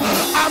hell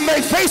I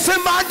may face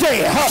in my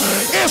day.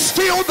 It's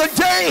still the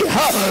day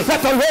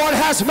that the Lord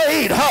has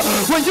made.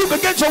 When you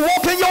begin to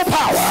walk in your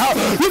power,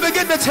 you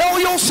begin to tell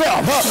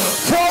yourself,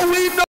 for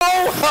we know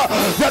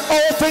that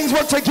all things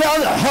work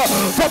together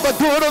for the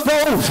good of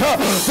those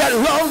that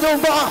love the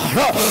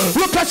Lord.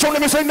 Look at your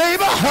neighbor and say,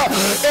 neighbor,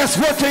 it's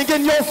working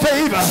in your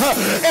favor.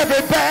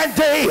 Every bad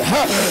day,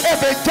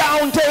 every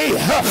down day,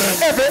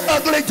 every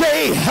ugly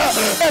day,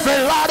 every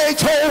lie they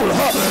told,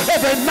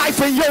 every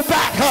knife in your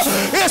back,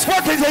 it's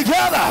working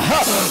together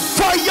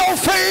for your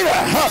favor.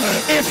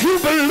 If you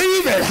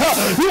believe it,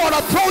 you want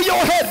to throw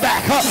your head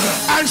back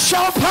and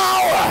shout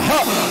power.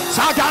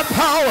 So I got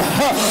power.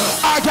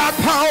 I got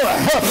power.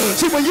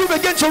 See, when you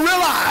begin to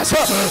realize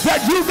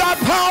that you got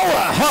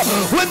power,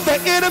 when the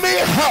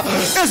enemy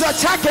is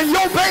attacking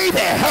your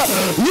baby,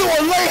 you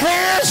will lay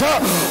hands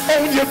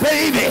on your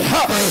baby.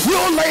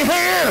 You'll lay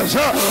hands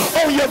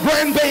on your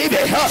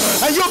grandbaby,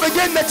 and you'll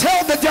begin to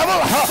tell the devil,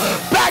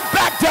 back,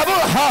 devil,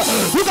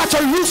 you got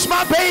to loose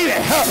my baby,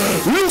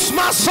 loose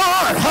my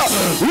son,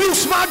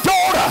 loose my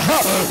daughter,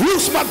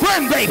 loose my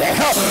grandbaby,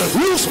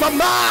 loose my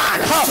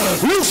mind,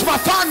 loose my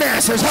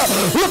finances.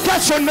 Look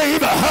at your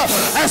neighbor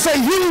and say,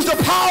 use the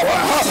power power.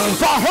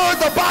 For I heard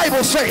the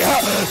Bible say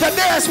that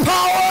there's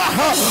power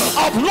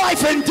of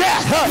life and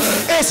death.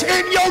 It's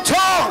in your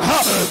tongue.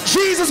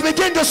 Jesus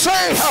began to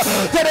say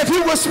that if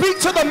you will speak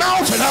to the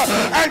mountain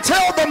and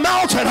tell the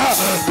mountain,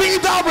 be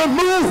thou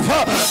removed,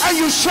 and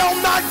you shall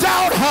not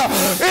doubt,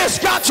 it's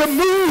got to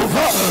move.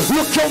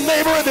 Look your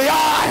neighbor in the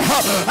eye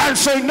and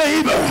say,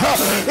 neighbor,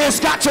 it's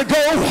got to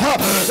go.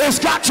 It's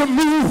got to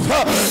move.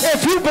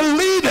 If you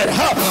believe it,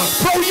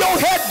 throw your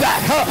head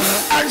back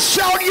and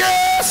shout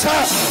yes.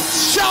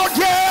 Shout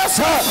yes.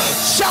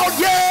 Shout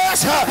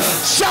yes.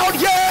 Shout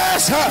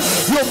yes.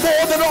 You're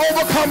more than an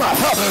overcomer.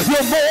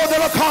 You're more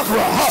than a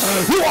conqueror.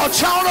 You are a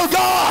child of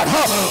God,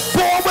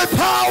 born with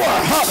power.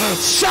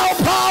 Shout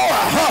power.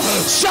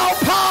 Shout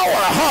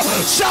power.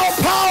 Shout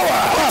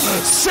power.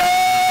 Shout.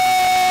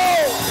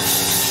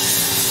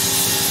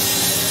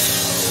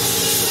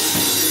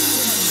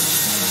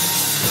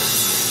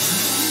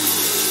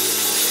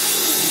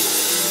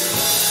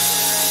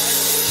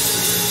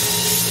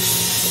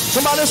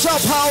 Somebody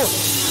shout power.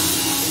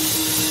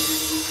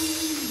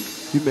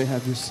 You may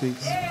have your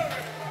seats.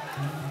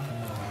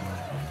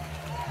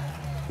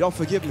 Y'all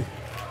forgive me.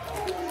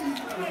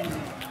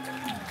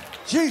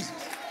 Jesus.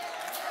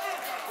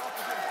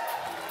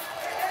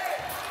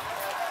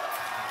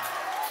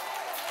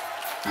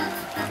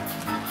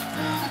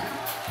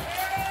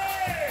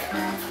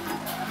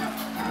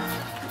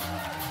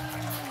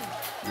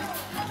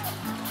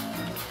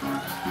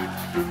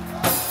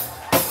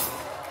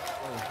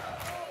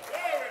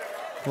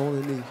 I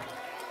only need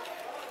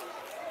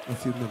a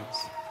few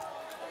minutes.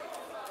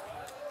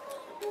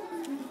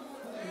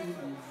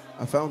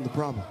 I found the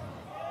problem.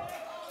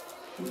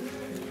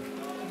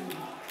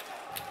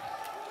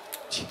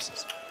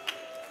 Jesus.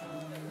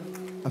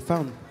 I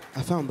found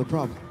the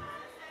problem.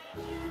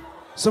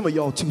 Some of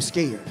y'all too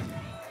scared.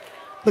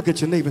 Look at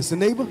your neighbor and say,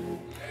 neighbor,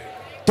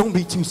 don't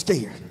be too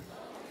scared.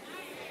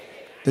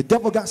 The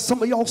devil got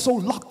some of y'all so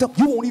locked up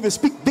you won't even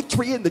speak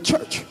victory in the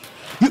church.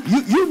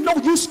 You know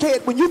you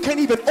scared when you can't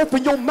even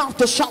open your mouth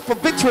to shout for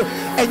victory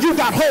and you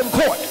got home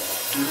court.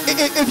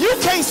 If you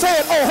can't say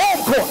it on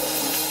home court,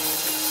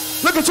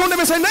 look at your neighbor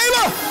and say,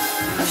 neighbor,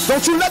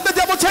 don't you let the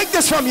devil take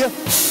this from you.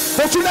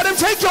 Don't you let him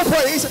take your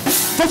praise.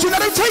 Don't you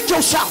let him take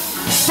your shout.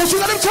 Don't you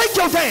let him take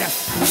your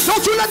dance.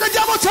 Don't you let the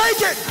devil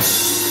take it.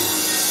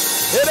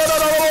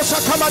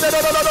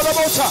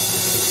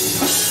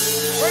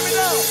 Bring me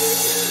down.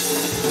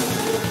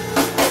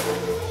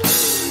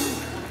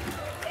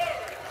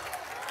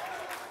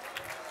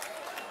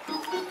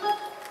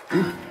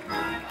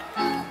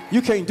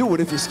 You can't do it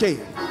if you're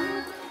scared.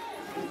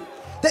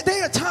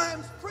 There are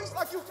times, preach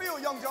like you feel,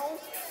 young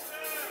Jones.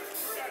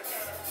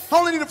 I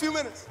only need a few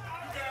minutes.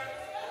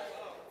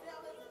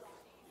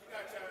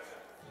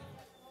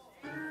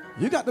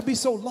 You got to be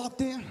so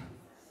locked in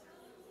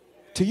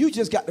till you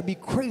just got to be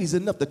crazy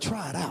enough to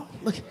try it out.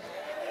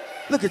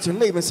 Look at your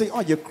neighbor and say,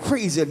 are you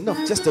crazy enough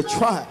just to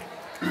try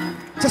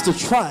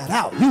it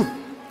out?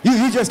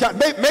 You just got,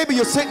 maybe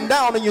you're sitting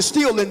down and you're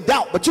still in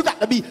doubt, but you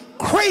got to be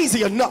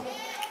crazy enough.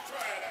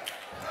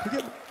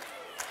 Forgive me.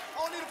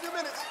 I only need a few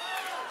minutes.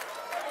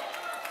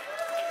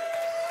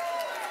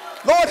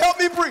 Lord, help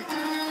me breathe.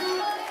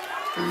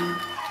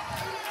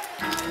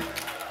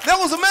 There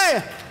was a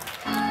man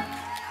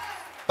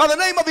by the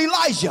name of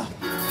Elijah.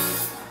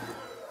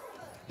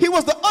 He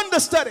was the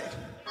understudy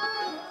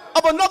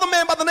of another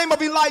man by the name of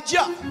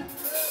Elijah.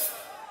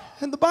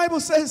 And the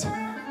Bible says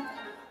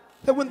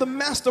that when the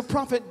master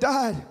prophet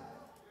died,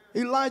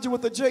 Elijah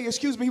with a J,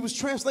 he was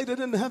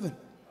translated into heaven.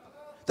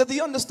 That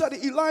the understudy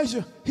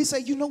Elijah, he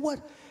said, you know what?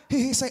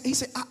 He said,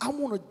 I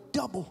want a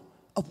double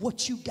of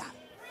what you got.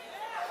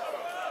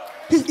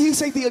 He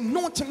said, the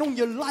anointing on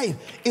your life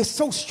is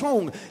so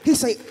strong. He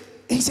said,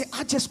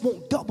 I just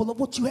want double of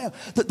what you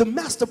have. The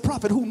master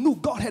prophet who knew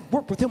God had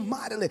worked with him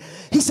mightily,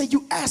 he said,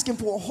 you asking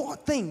for a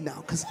hard thing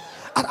now, because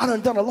I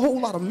done a whole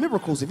lot of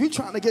miracles. If you're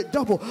trying to get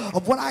double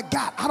of what I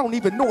got, I don't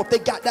even know if they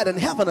got that in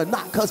heaven or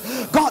not, because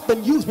God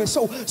done used me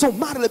so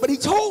mightily. But he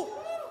told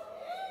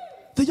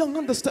the young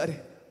understudy,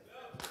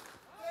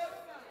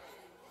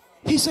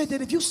 he said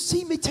that if you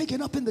see me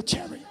taken up in the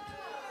chariot,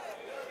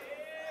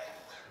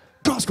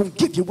 God's going to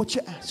give you what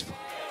you asked for.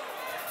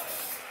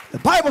 The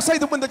Bible says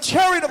that when the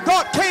chariot of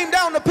God came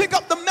down to pick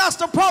up the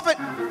master prophet,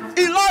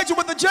 Elijah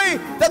with the J,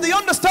 that the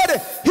understudy,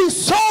 he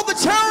saw the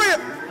chariot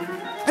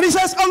and he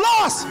says,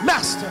 alas,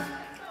 master,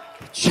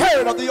 the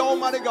chariot of the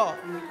Almighty God.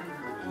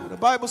 The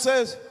Bible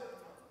says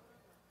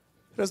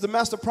that as the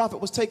master prophet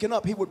was taken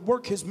up, he would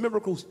work his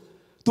miracles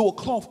through a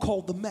cloth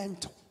called the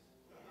mantle.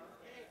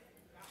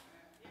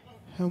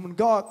 And when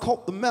God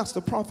caught the master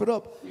prophet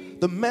up,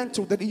 the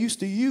mantle that he used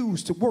to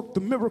use to work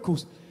the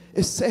miracles,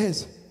 it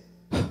says,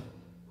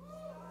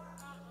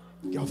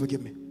 y'all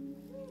forgive me.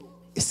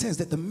 It says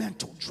that the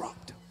mantle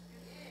dropped.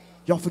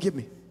 Y'all forgive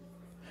me.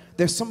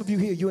 There's some of you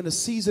here, you're in a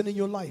season in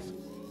your life,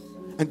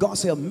 and God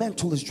said a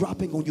mantle is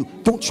dropping on you.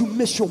 Don't you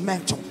miss your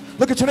mantle.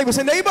 Look at your neighbor and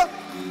say, neighbor,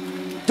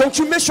 don't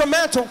you miss your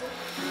mantle.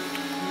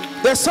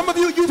 There's some of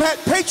you, you've had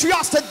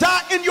patriots to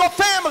die in your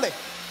family.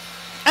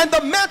 And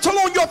the mantle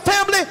on your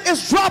family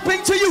is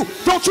dropping to you.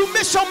 Don't you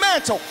miss your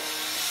mantle.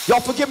 Y'all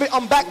forgive me,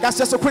 I'm back. That's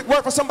just a quick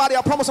word for somebody.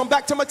 I promise I'm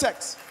back to my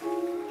text.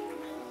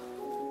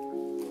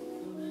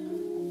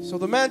 So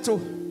the mantle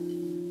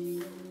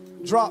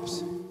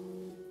drops,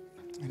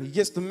 and he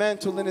gets the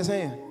mantle in his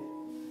hand.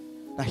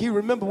 Now he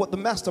remembered what the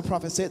master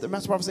prophet said. The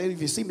master prophet said,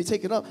 if you see me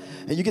take it up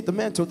and you get the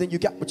mantle, then you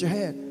got what you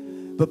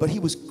had. But he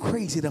was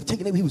crazy enough.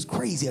 Taking it, he was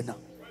crazy enough.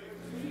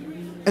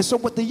 And so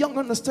what the young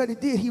understudy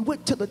did, he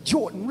went to the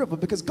Jordan River,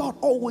 because God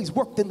always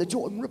worked in the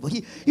Jordan River.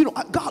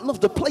 God loves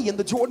to play in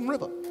the Jordan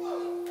River.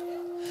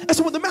 And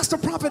so when the master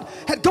prophet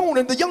had gone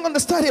and the young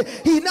understudy,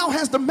 he now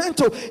has the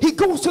mantle. He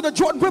goes to the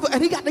Jordan River,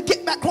 and he got to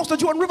get back across the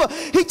Jordan River.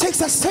 He takes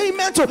that same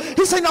mantle.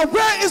 He said, now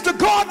where is the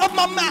God of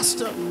my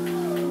master?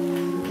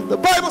 And the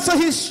Bible says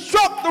he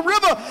struck the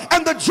river,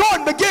 and the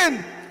Jordan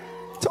began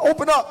to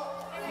open up.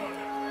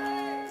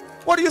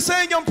 What are you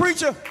saying, young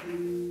preacher?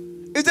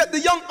 Is that the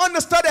young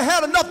understudy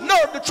had enough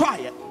nerve to try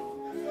it.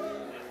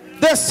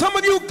 There's some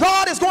of you,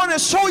 God is going to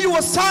show you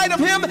a side of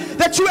him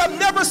that you have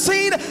never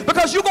seen,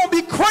 because you're going to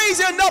be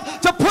crazy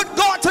enough to put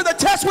God to the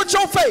test with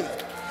your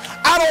faith.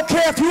 I don't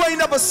care if you ain't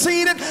never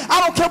seen it. I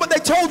don't care what they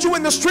told you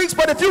in the streets,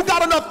 but if you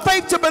got enough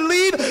faith to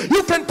believe,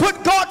 you can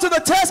put God to the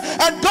test,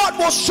 and God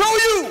will show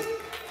you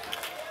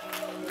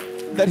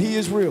that he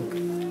is real.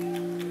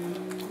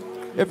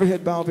 Every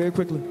head bow very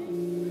quickly.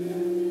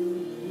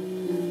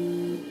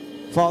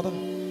 Father,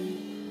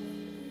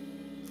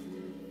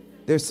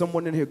 there's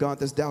someone in here, God,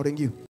 that's doubting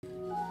you.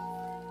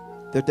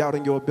 They're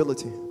doubting your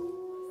ability,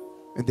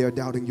 and they're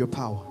doubting your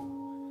power.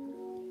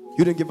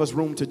 You didn't give us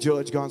room to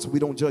judge, God, so we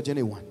don't judge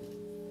anyone.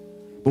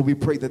 But we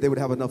pray that they would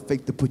have enough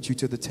faith to put you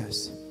to the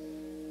test.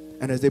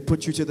 And as they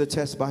put you to the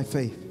test by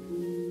faith,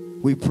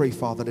 we pray,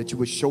 Father, that you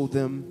would show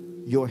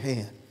them your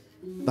hand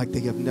like they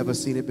have never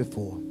seen it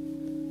before.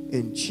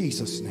 In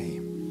Jesus'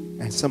 name.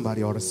 And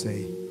somebody ought to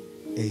say,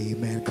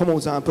 amen. Come on,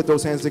 Zion, put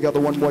those hands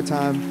together one more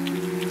time.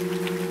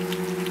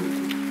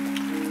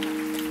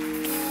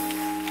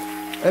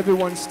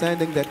 Everyone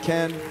standing that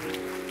can,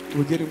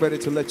 we're getting ready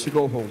to let you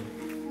go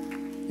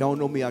home. Y'all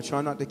know me, I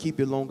try not to keep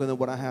you longer than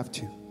what I have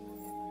to.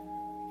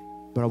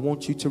 But I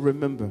want you to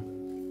remember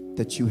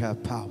that you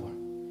have power.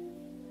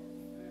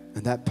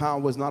 And that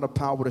power is not a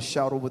power to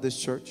shout over this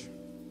church.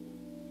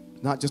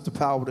 Not just a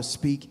power to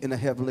speak in a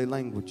heavenly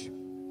language.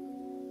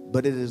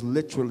 But it is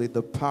literally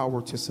the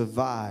power to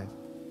survive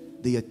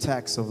the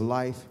attacks of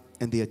life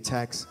and the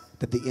attacks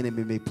that the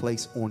enemy may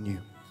place on you.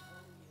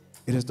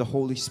 It is the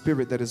Holy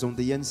Spirit that is on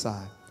the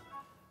inside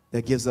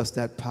that gives us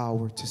that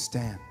power to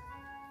stand.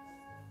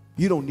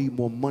 You don't need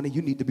more money.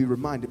 You need to be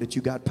reminded that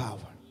you got power.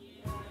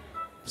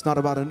 It's not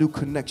about a new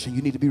connection.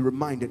 You need to be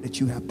reminded that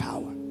you have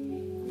power.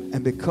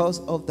 And because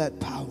of that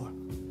power,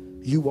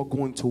 you are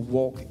going to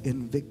walk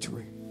in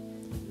victory.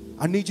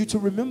 I need you to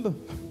remember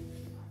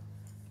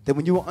that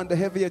when you are under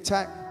heavy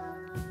attack,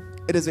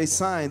 it is a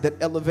sign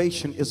that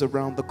elevation is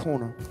around the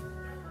corner.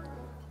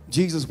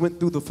 Jesus went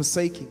through the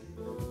forsaking,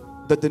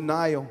 the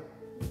denial,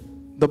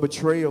 the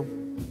betrayal,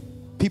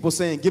 people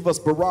saying, give us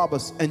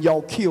Barabbas, and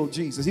y'all killed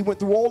Jesus. He went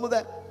through all of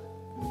that.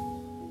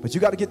 But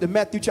you got to get to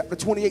Matthew chapter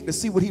 28 to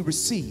see what he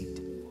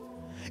received.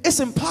 It's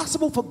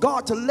impossible for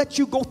God to let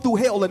you go through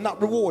hell and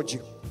not reward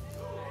you.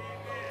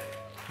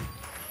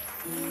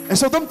 And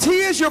so them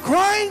tears you're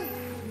crying,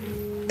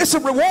 it's a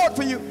reward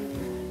for you.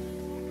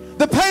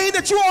 The pain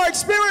that you are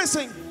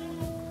experiencing,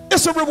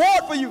 it's a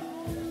reward for you.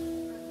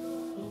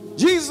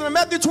 Jesus in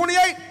Matthew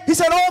 28, he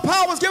said, all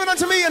power is given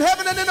unto me in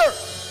heaven and in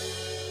earth.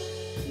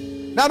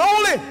 Not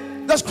only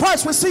does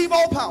Christ receive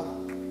all power,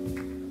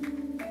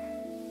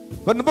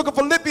 but in the book of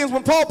Philippians,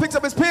 when Paul picks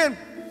up his pen,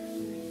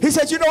 he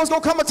said, you know, it's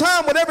going to come a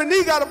time when every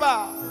knee got to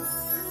bow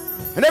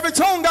and every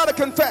tongue got to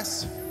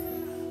confess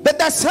that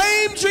that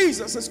same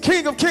Jesus is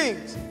King of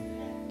kings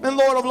and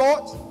Lord of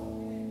lords.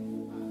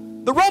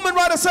 The Roman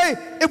writers say,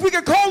 if we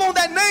can call on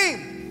that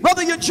name,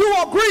 whether you're Jew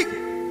or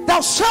Greek,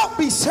 thou shalt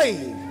be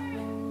saved.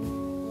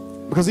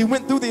 Because he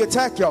went through the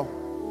attack,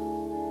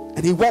 y'all,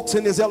 and he walks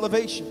in his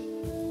elevation.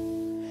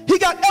 He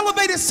got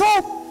elevated so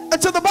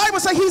until the Bible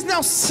says he's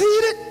now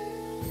seated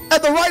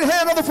at the right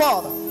hand of the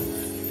Father.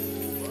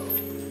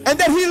 And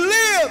that he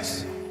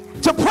lives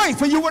to pray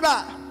for you and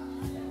I.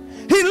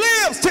 He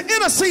lives to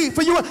intercede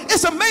for you.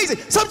 It's amazing.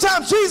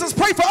 Sometimes Jesus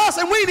prayed for us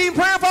and we ain't even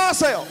praying for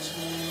ourselves.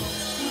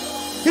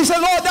 He said,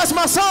 Lord, that's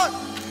my son.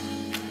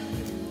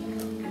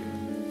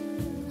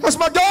 That's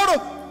my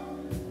daughter.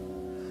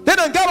 They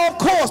done got off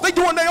course. They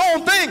doing their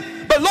own thing.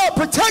 But Lord,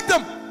 protect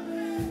them.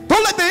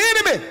 Don't let the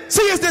enemy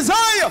see his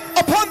desire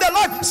upon their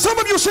life. Some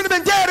of you should have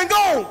been dead and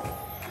gone.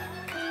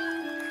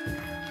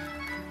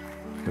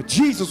 But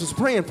Jesus was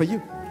praying for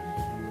you.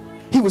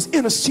 He was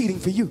interceding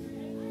for you.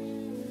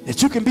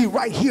 That you can be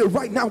right here,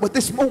 right now, at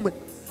this moment,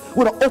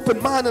 with an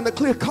open mind and a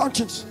clear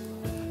conscience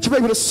to be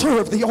able to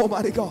serve the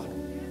Almighty God.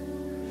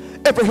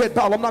 Every head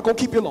bow. I'm not going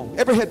to keep you long.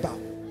 Every head bow.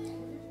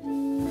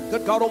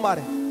 Good God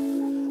Almighty.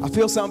 I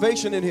feel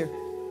salvation in here.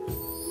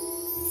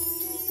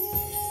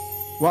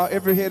 While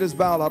every head is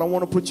bowed, I don't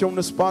want to put you on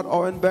the spot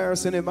or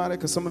embarrass anybody,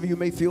 because some of you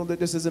may feel that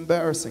this is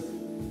embarrassing.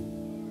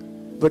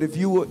 But if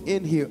you are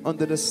in here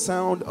under the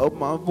sound of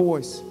my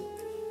voice,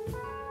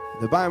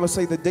 the Bible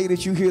says the day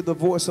that you hear the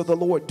voice of the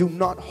Lord, do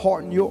not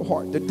harden your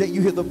heart. The day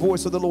you hear the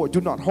voice of the Lord, do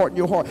not harden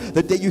your heart.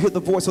 The day you hear the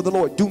voice of the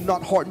Lord, do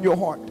not harden your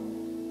heart.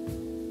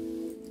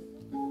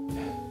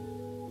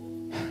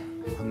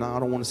 No, I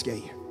don't want to scare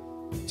you.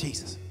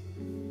 Jesus.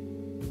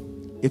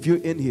 If you're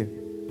in here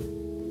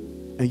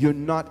and you're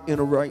not in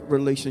a right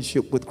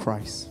relationship with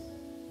Christ,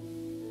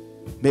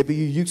 maybe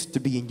you used to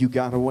be and you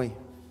got away.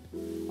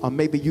 Or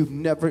maybe you've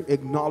never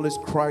acknowledged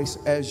Christ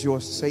as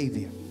your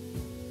Savior.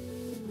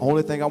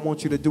 Only thing I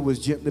want you to do is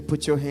gently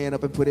put your hand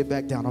up and put it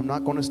back down. I'm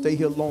not going to stay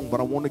here long,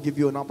 but I want to give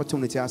you an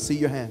opportunity. I see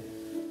your hand.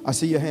 I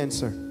see your hand,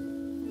 sir.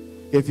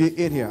 If you're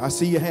in here, I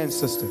see your hand,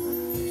 sister.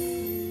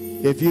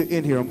 If you're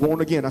in here, I'm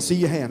going again. I see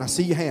your hand. I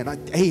see your hand.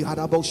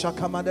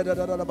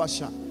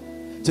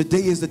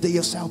 Today is the day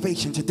of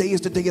salvation. Today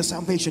is the day of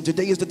salvation.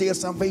 Today is the day of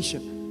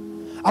salvation.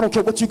 I don't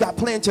care what you got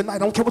planned tonight. I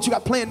don't care what you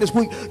got planned this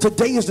week.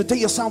 Today is the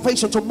day of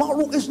salvation.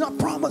 Tomorrow is not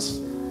promised.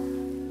 I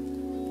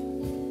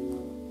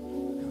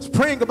was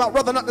praying about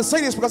whether or not to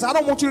say this because I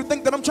don't want you to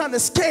think that I'm trying to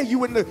scare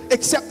you into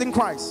accepting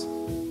Christ.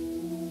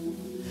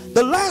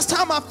 The last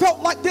time I felt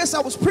like this,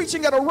 I was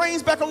preaching at a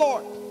Rains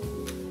Baccalaureate.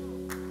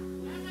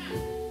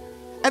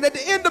 And at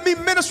the end of me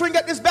ministering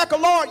at this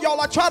baccalaureate,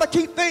 y'all, I try to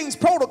keep things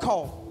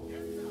protocol.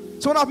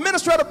 So when I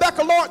minister at a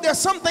baccalaureate, there are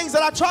some things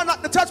that I try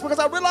not to touch because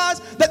I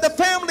realize that the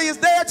family is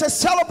there to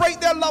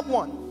celebrate their loved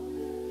one.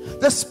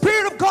 The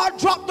Spirit of God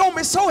dropped on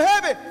me so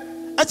heavy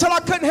until I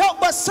couldn't help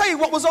but say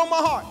what was on my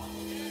heart.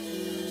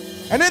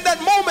 And in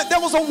that moment, there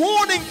was a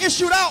warning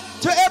issued out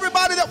to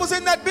everybody that was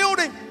in that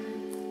building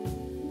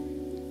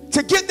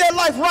to get their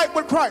life right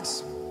with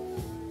Christ.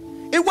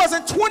 It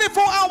wasn't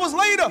 24 hours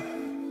later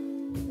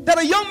that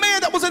a young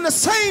man that was in the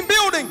same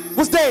building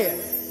was dead.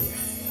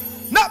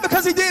 Not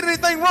because he did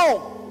anything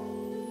wrong,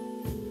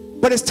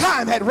 but his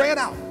time had ran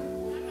out.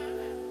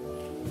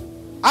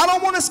 I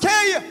don't want to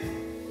scare you.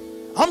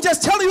 I'm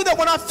just telling you that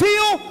when I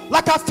feel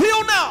like I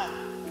feel now,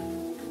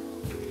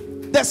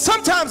 that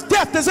sometimes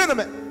death is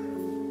intimate.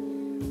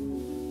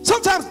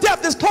 Sometimes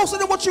death is closer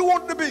than what you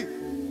want it to be.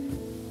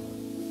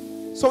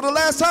 So the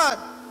last time,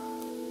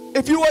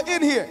 if you are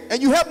in here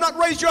and you have not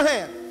raised your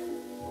hand,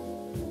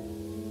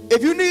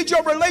 if you need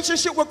your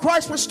relationship with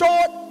Christ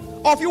restored,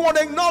 or if you want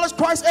to acknowledge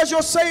Christ as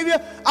your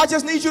Savior, I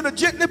just need you to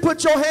gently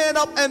put your hand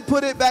up and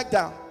put it back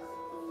down.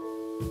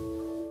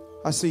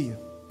 I see you.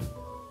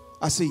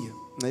 I see you.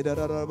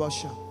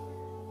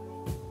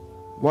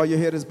 While your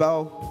head is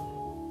bowed,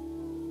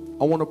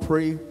 I want to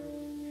pray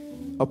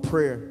a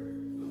prayer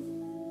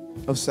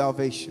of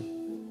salvation.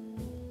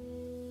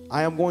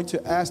 I am going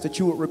to ask that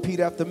you would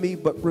repeat after me,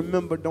 but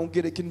remember, don't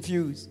get it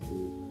confused.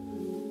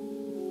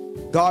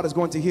 God is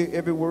going to hear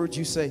every word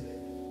you say.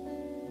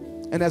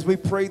 And as we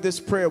pray this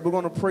prayer, we're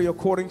going to pray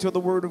according to the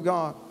word of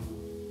God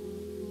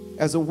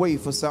as a way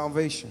for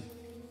salvation.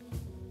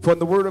 For in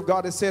the word of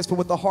God it says, for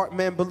with the heart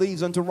man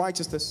believes unto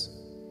righteousness,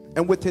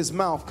 and with his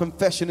mouth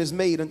confession is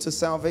made unto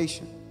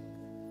salvation.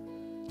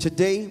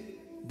 Today,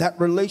 that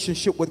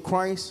relationship with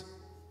Christ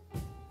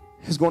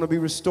is going to be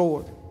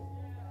restored.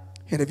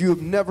 And if you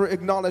have never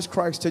acknowledged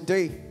Christ,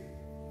 today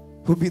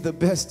will be the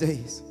best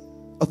days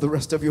of the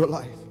rest of your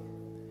life.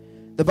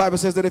 The Bible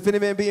says that if any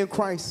man be in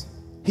Christ,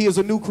 he is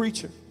a new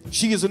creature.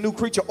 She is a new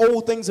creature.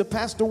 Old things have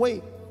passed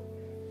away.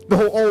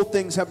 Behold, old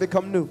things have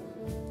become new.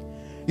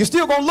 You're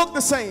still going to look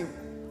the same.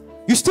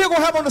 You're still going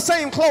to have on the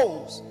same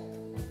clothes.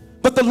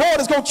 But the Lord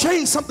is going to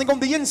change something on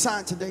the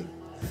inside today.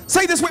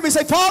 Say this with me.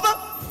 Say, Father,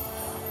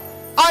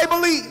 I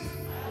believe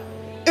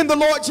in the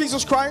Lord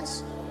Jesus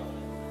Christ.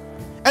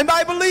 And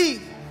I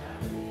believe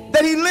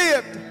that he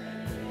lived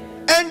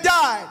and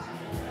died,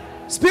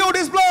 spilled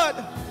his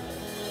blood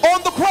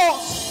on the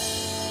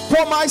cross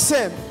for my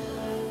sin.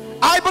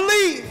 I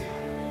believe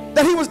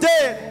that he was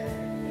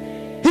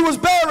dead, he was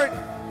buried,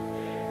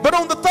 but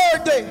on the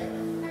third day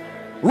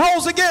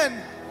rose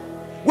again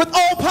with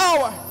all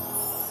power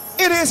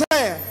in his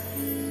hand.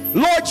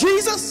 Lord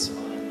Jesus,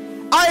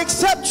 I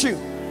accept you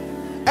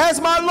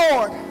as my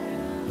Lord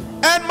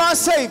and my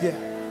Savior.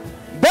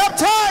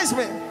 Baptize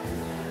me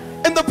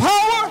in the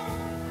power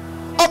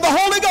of the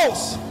Holy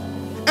Ghost.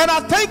 And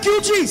I thank you,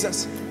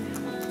 Jesus,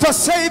 for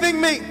saving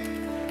me.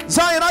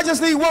 Zion, I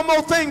just need one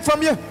more thing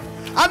from you.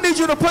 I need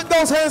you to put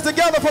those hands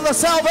together for the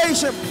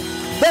salvation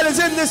that is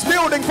in this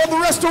building, for the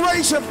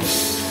restoration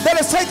that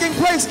is taking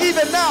place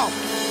even now,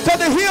 for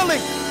the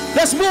healing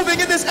that's moving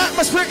in this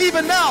atmosphere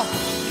even now.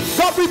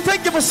 God, we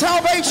thank you for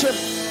salvation.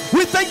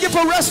 We thank you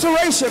for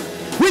restoration.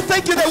 We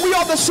thank you that we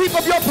are the sheep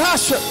of your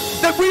pasture,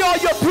 that we are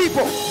your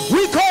people.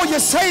 We call you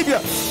Savior.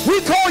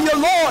 We call you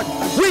Lord.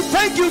 We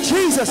thank you,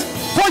 Jesus,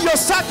 for your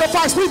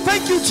sacrifice. We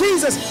thank you,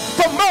 Jesus,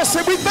 for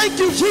mercy. We thank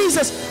you,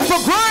 Jesus, for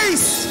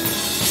grace.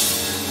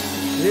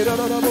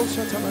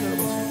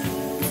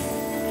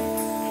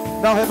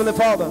 Now, Heavenly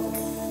Father,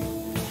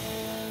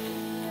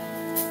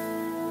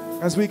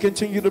 as we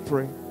continue to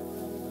pray,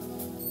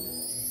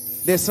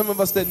 there's some of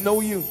us that know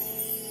you,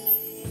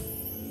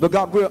 but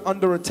God, we're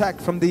under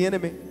attack from the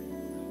enemy.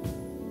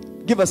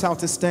 Give us how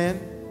to stand.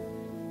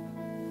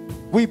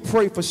 We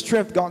pray for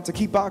strength, God, to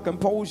keep our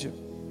composure.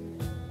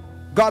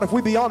 God, if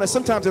we be honest,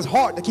 sometimes it's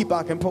hard to keep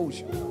our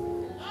composure.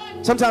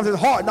 Sometimes it's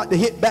hard not to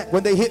hit back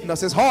when they're hitting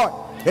us. It's hard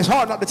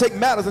not to take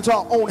matters into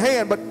our own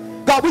hand. But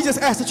God, we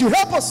just ask that you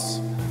help us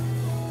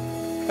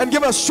and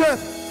give us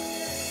strength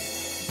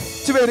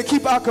to be able to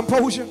keep our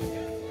composure.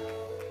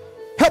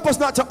 Help us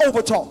not to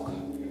overtalk.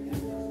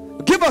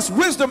 Give us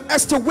wisdom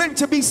as to when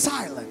to be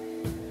silent.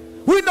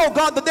 We know,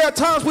 God, that there are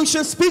times we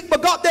should speak,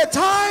 but God, there are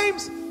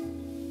times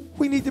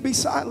we need to be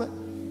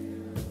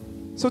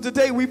silent. So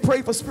today we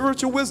pray for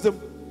spiritual wisdom.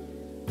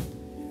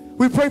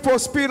 We pray for a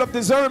spirit of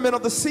discernment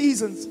of the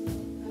seasons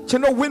to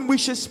know when we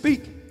should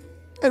speak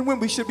and when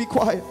we should be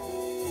quiet.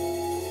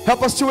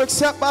 Help us to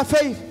accept by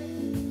faith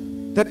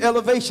that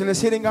elevation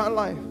is hitting our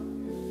life.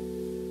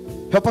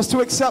 Help us to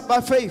accept by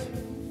faith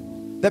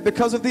that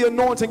because of the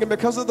anointing and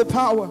because of the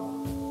power,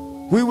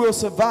 we will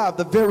survive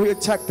the very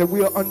attack that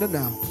we are under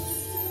now.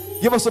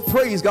 Give us a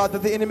praise, God,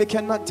 that the enemy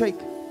cannot take,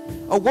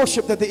 a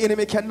worship that the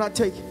enemy cannot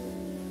take.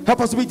 Help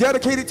us to be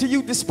dedicated to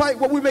you despite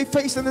what we may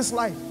face in this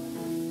life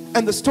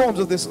and the storms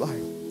of this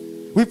life.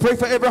 We pray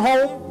for every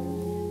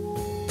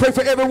home. Pray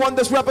for everyone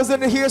that's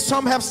represented here.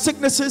 Some have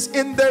sicknesses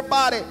in their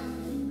body.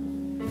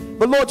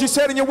 But Lord, you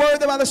said in your word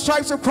that by the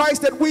stripes of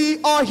Christ that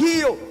we are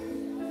healed.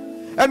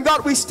 And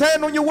God, we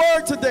stand on your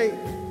word today,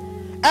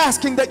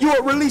 asking that you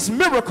will release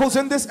miracles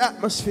in this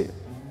atmosphere.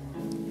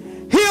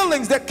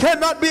 Healings that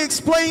cannot be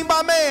explained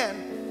by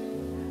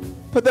man,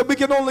 but that we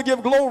can only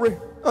give glory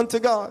unto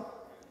God.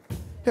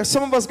 There's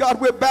some of us, God,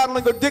 we're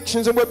battling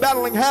addictions and we're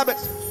battling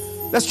habits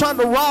that's trying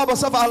to rob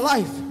us of our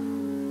life.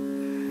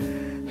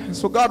 And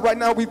so God, right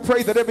now we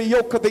pray that every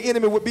yoke of the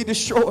enemy would be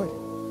destroyed,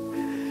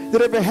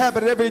 that every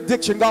habit and every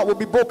addiction, God, will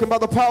be broken by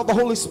the power of the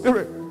Holy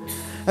Spirit,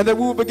 and that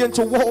we will begin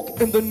to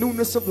walk in the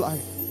newness of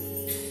life.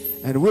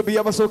 And we'll be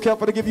ever so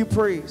careful to give you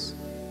praise,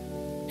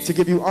 to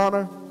give you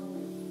honor,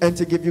 and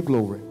to give you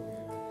glory.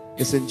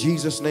 It's in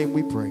Jesus' name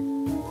we pray.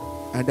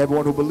 And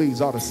everyone who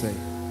believes ought to say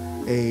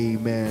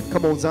amen.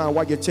 Come on, Zion,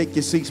 while you take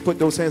your seats, put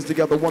those hands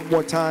together one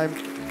more time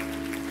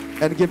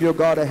and give your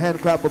God a hand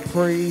clap of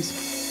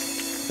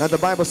praise. Now the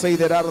Bible says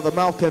that out of the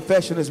mouth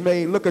confession is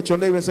made. Look at your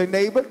neighbor and say,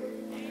 neighbor,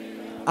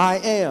 I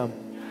am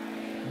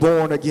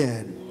born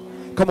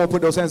again. Come on,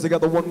 put those hands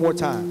together one more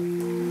time.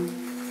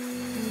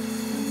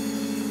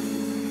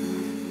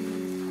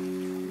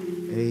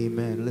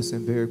 Amen.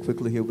 Listen very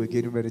quickly here. We're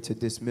getting ready to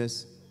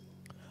dismiss.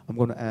 I'm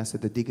going to ask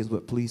that the deacons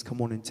would please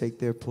come on and take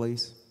their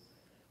place.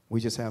 We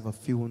just have a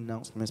few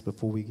announcements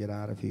before we get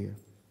out of here.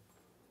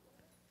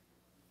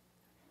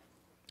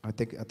 I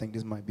think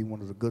this might be one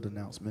of the good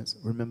announcements.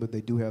 Remember,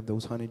 they do have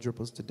those honey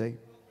drippers today.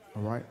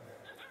 All right.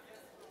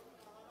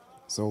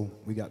 So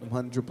we got them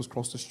honey drippers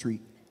across the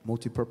street,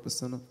 multi-purpose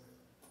center.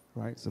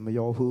 Right. Some of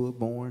y'all hood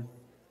born.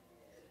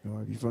 You know,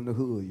 if you're from the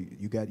hood,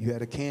 you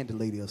had a candy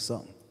lady or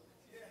something.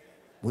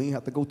 We ain't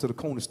have to go to the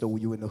corner store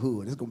when you in the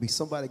hood. It's gonna be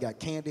somebody got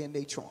candy in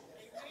their trunk.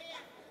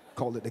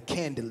 Call it the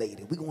candy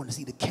lady. We want to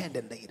see the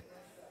candy lady.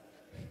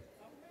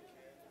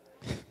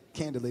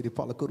 Candy lady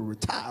probably could have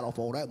retired off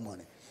all that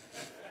money.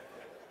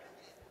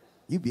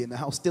 You be in the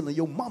house stealing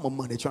your mama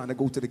money trying to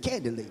go to the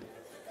candy lady.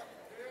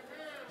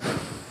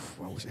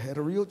 I wish I had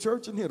a real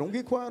church in here. Don't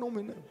get quiet on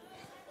me now.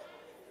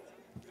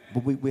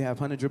 But we have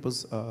honey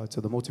drippers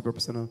to the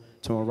multi-purpose center,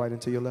 to my right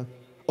and to your left.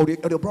 Oh, they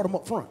brought them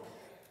up front.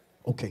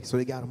 Okay, so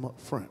they got them up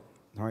front.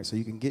 All right, so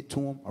you can get to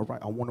them. All right,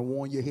 I want to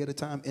warn you ahead of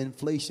time.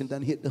 Inflation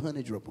done hit the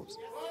honey drippers.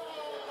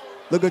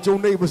 Look at your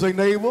neighbor, say,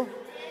 neighbor,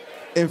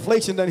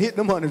 inflation done hit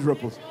them honey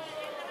drippers.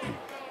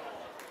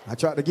 I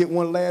tried to get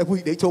one last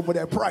week. They told me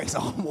that price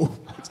almost.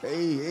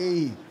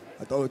 Hey,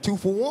 I thought it was 2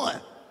 for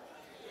 1.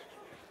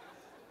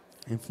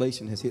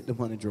 Inflation has hit the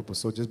honey drippers,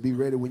 so just be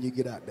ready when you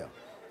get out there.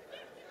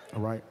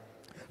 All right.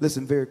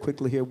 Listen, very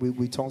quickly here,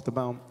 we talked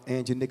about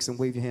Angie Nixon.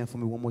 Wave your hand for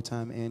me one more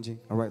time, Angie.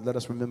 All right, let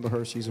us remember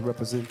her. She's a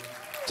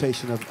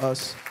representation of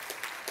us.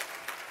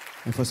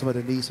 And for some of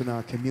the needs in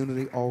our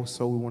community,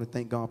 also, we want to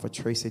thank God for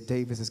Tracy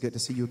Davis. It's good to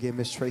see you again,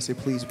 Miss Tracy.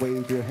 Please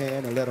wave your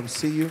hand and let them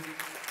see you.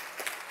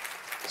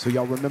 So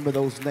y'all remember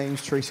those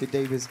names, Tracy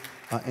Davis,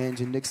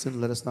 Angie Nixon.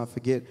 Let us not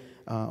forget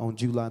on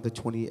July the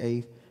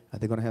 28th,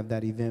 they're going to have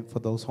that event for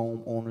those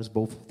homeowners,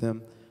 both of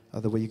them.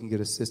 The way you can get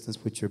assistance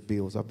with your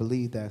bills. I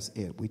believe that's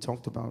it. We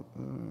talked about,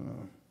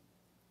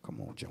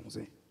 come on,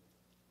 Jonesy.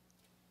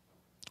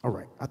 All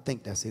right, I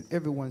think that's it.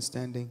 Everyone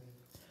standing.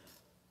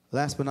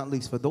 Last but not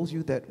least, for those of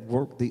you that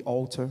work the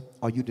altar,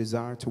 or you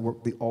desire to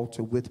work the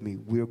altar with me,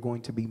 we're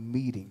going to be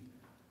meeting.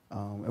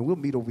 And we'll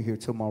meet over here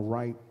to my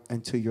right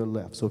and to your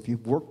left. So if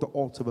you've worked the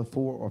altar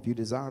before, or if you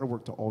desire to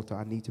work the altar,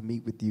 I need to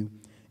meet with you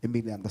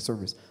immediately after the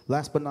service.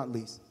 Last but not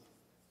least,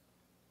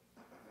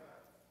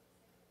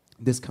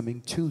 this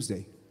coming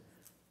Tuesday,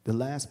 the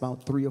last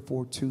about 3 or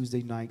 4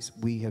 Tuesday nights,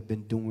 we have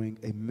been doing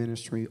a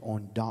ministry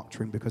on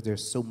doctrine because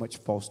there's so much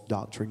false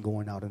doctrine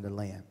going out in the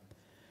land.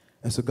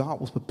 And so God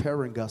was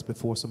preparing us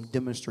before some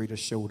demonstrators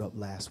showed up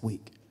last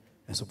week.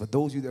 And so for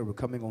those of you that were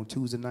coming on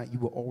Tuesday night, you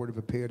were already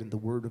prepared in the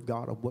Word of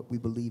God of what we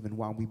believe and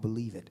why we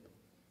believe it.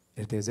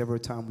 If there's ever a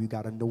time you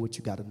got to know it,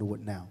 you got to know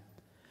it now.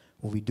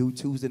 When we do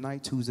Tuesday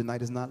night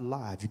is not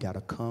live. You got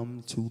to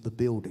come to the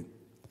building.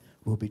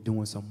 We'll be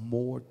doing some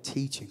more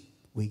teaching.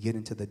 We get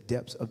into the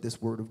depths of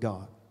this word of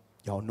God.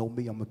 Y'all know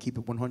me. I'm going to keep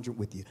it 100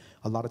 with you.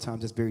 A lot of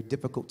times it's very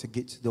difficult to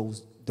get to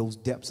those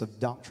depths of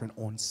doctrine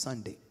on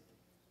Sunday.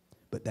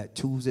 But that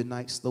Tuesday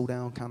night slow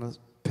down kind of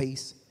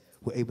pace,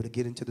 we're able to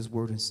get into this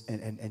word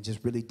and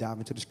just really dive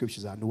into the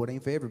scriptures. I know it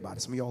ain't for everybody.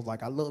 Some of y'all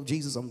like, I love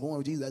Jesus. I'm going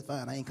with Jesus. That's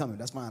fine. I ain't coming.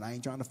 That's fine. I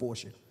ain't trying to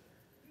force you.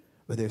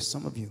 But there's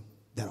some of you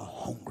that are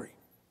hungry.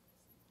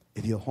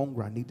 If you're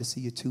hungry, I need to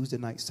see you Tuesday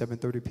night,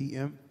 7:30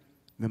 p.m.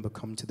 Remember,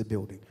 come to the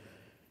building.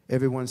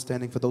 Everyone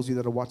standing, for those of you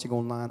that are watching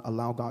online,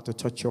 allow God to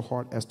touch your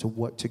heart as to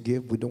what to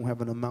give. We don't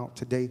have an amount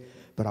today,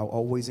 but I'll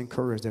always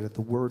encourage that if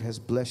the word has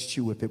blessed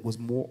you, if it was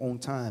more on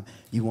time,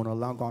 you want to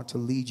allow God to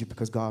lead you,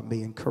 because God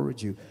may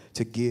encourage you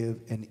to give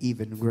an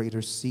even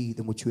greater seed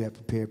than what you have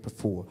prepared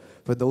before.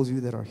 For those of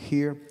you that are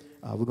here,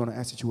 we're going to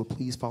ask that you will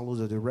please follow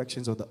the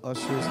directions of the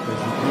ushers as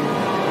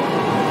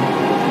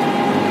you give.